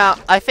 Yeah,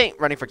 I think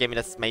running for gaming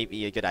nuts might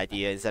be a good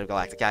idea instead of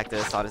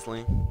Galacta-Cactus,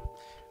 honestly.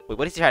 Wait,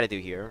 what does he try to do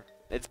here?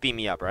 It's beam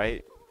me up,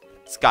 right?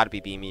 It's gotta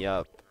be beam me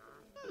up.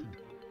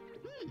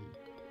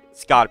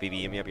 It's gotta be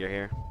beam me up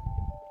here.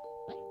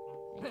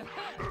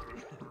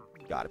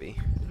 Gotta be.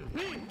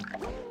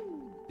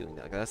 Doing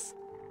like this.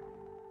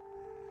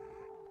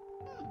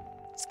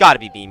 It's gotta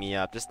be beam me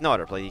up. There's no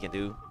other play he can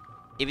do.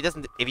 If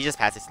he just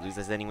passes, he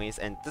loses anyways.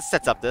 And this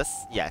sets up this.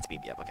 Yeah, it's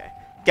beam me up. Okay,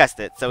 guessed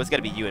it. So it's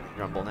gonna be you and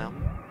Rumble now.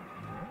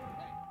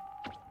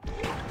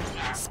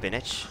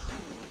 Spinach.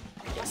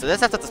 Yeah, so this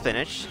sets up the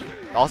spinach.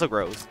 It also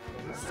grows.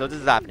 So this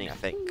is happening, I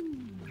think.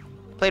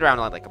 played around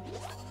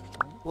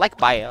like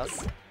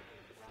bias.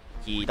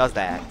 He does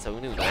that, so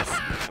we're doing this,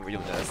 and we're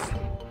doing this.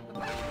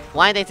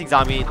 Lion Dancing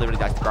Zombie literally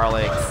dies to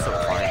garlic, so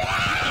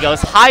fun. He goes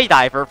High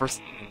Diver for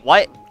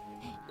what?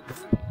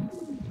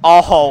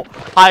 Oh,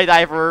 High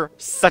Diver,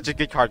 such a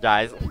good card,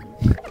 guys.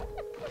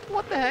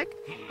 What the heck?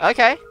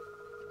 Okay.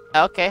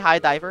 Okay, High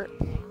Diver.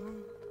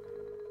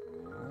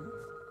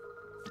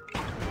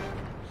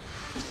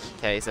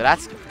 Okay, so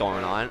that's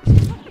going on.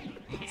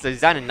 So he's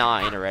down to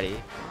 9 already.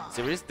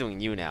 So we're just doing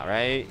you now,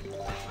 right?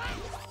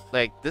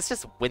 Like, this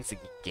just wins the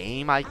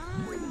game.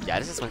 Yeah,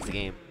 this just wins the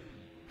game.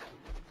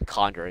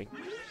 Conjuring.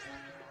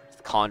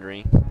 Just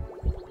conjuring.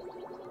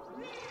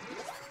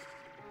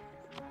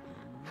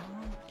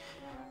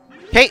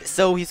 Okay,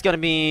 so he's gonna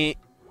be...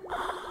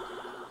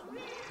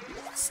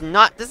 This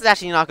is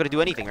actually not gonna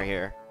do anything right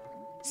here.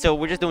 So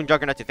we're just doing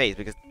Juggernaut to face,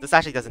 because this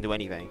actually doesn't do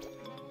anything.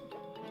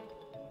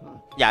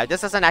 Yeah,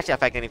 this doesn't actually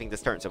affect anything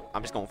this turn, so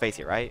I'm just going face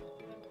here, right?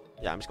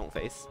 Yeah, I'm just going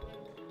face.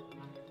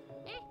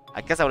 I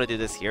guess I want to do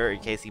this here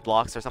in case he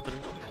blocks or something.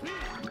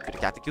 Could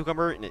attack the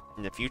Cucumber in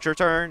the future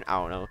turn. I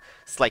don't know.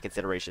 Slight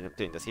consideration of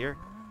doing this here.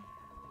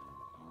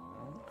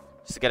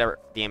 Just to get our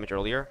damage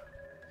earlier.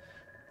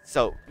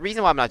 So, the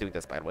reason why I'm not doing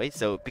this, by the way,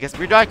 because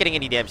we're not getting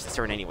any damage this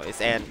turn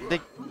anyways, and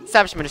the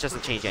Savage Spinach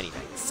doesn't change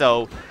anything.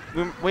 So,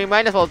 we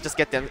might as well just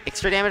get the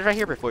extra damage right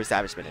here before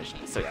Savage Spinach.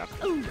 So, yeah.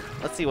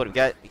 Let's see what we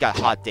got. We got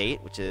Hot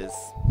Date, which is...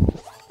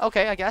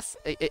 okay, I guess.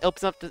 It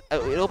opens up it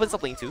opens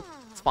up Link 2.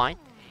 It's fine.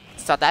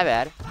 It's not that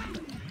bad.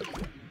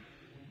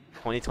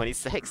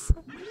 2026.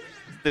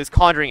 There's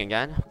Conjuring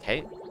again.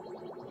 Okay.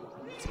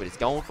 That's what he's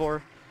going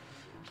for.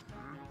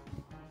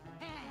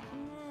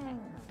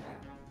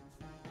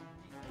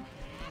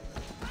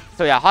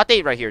 So yeah, Hot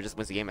Date right here just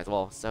wins the game as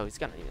well. So he's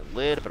got a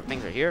little bit of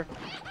things right here.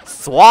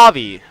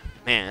 Suave.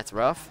 Man, that's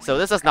rough. So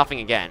this does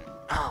nothing again.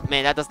 Oh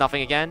man, that does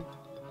nothing again.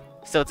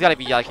 So it's gotta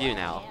be like you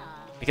now.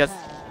 Because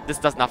this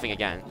does nothing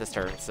again this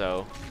turn.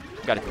 So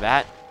we gotta do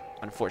that,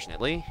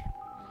 unfortunately.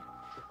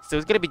 So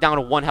it's gonna be down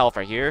to 1 health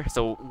right here.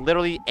 So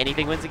literally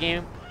anything wins the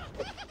game.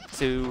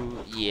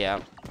 So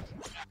yeah.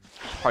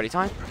 Party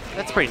time.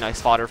 That's pretty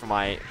nice fodder for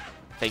my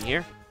thing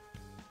here.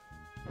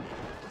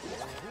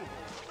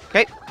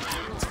 Okay.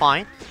 It's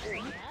fine.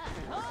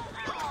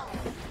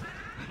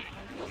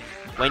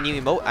 When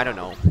you emote, I don't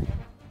know.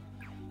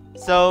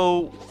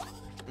 So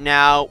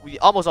now we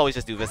almost always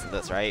just do this and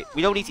this, right?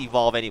 We don't need to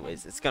evolve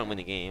anyways. It's gonna win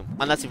the game.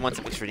 Unless we want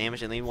some extra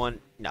damage and leave one.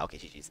 No, okay,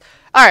 GG's.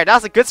 Alright, that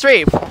was a good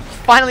stream.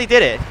 Finally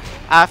did it.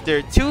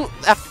 After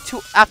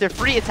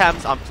 3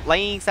 attempts on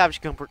playing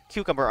Savage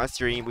Cucumber on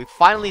stream, we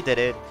finally did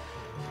it.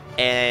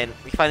 And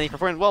we finally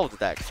performed well with the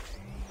deck.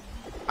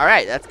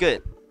 Alright, that's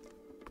good.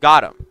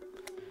 Got him.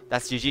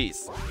 That's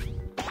GG's.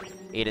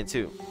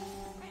 8-2.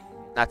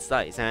 That's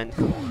nice. And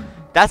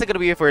that's gonna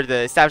be it for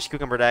the Savage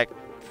Cucumber deck.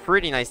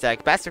 Pretty nice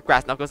deck. Best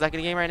Grass Knuckles deck in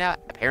the game right now,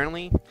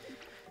 apparently.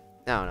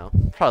 I don't know.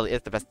 Probably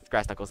is the best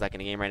Grass Knuckles deck in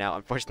the game right now,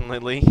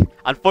 unfortunately.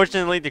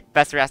 Unfortunately, the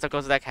best Grass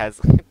Knuckles deck has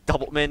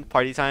Doublemint,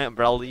 Party Time,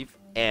 Umbrella Leaf,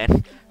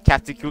 and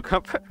Captain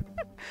Cucumber.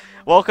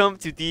 Welcome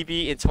to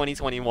DB in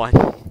 2021.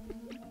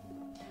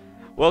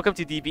 Welcome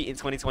to DB in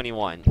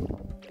 2021.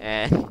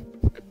 And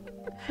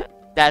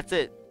that's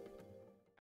it.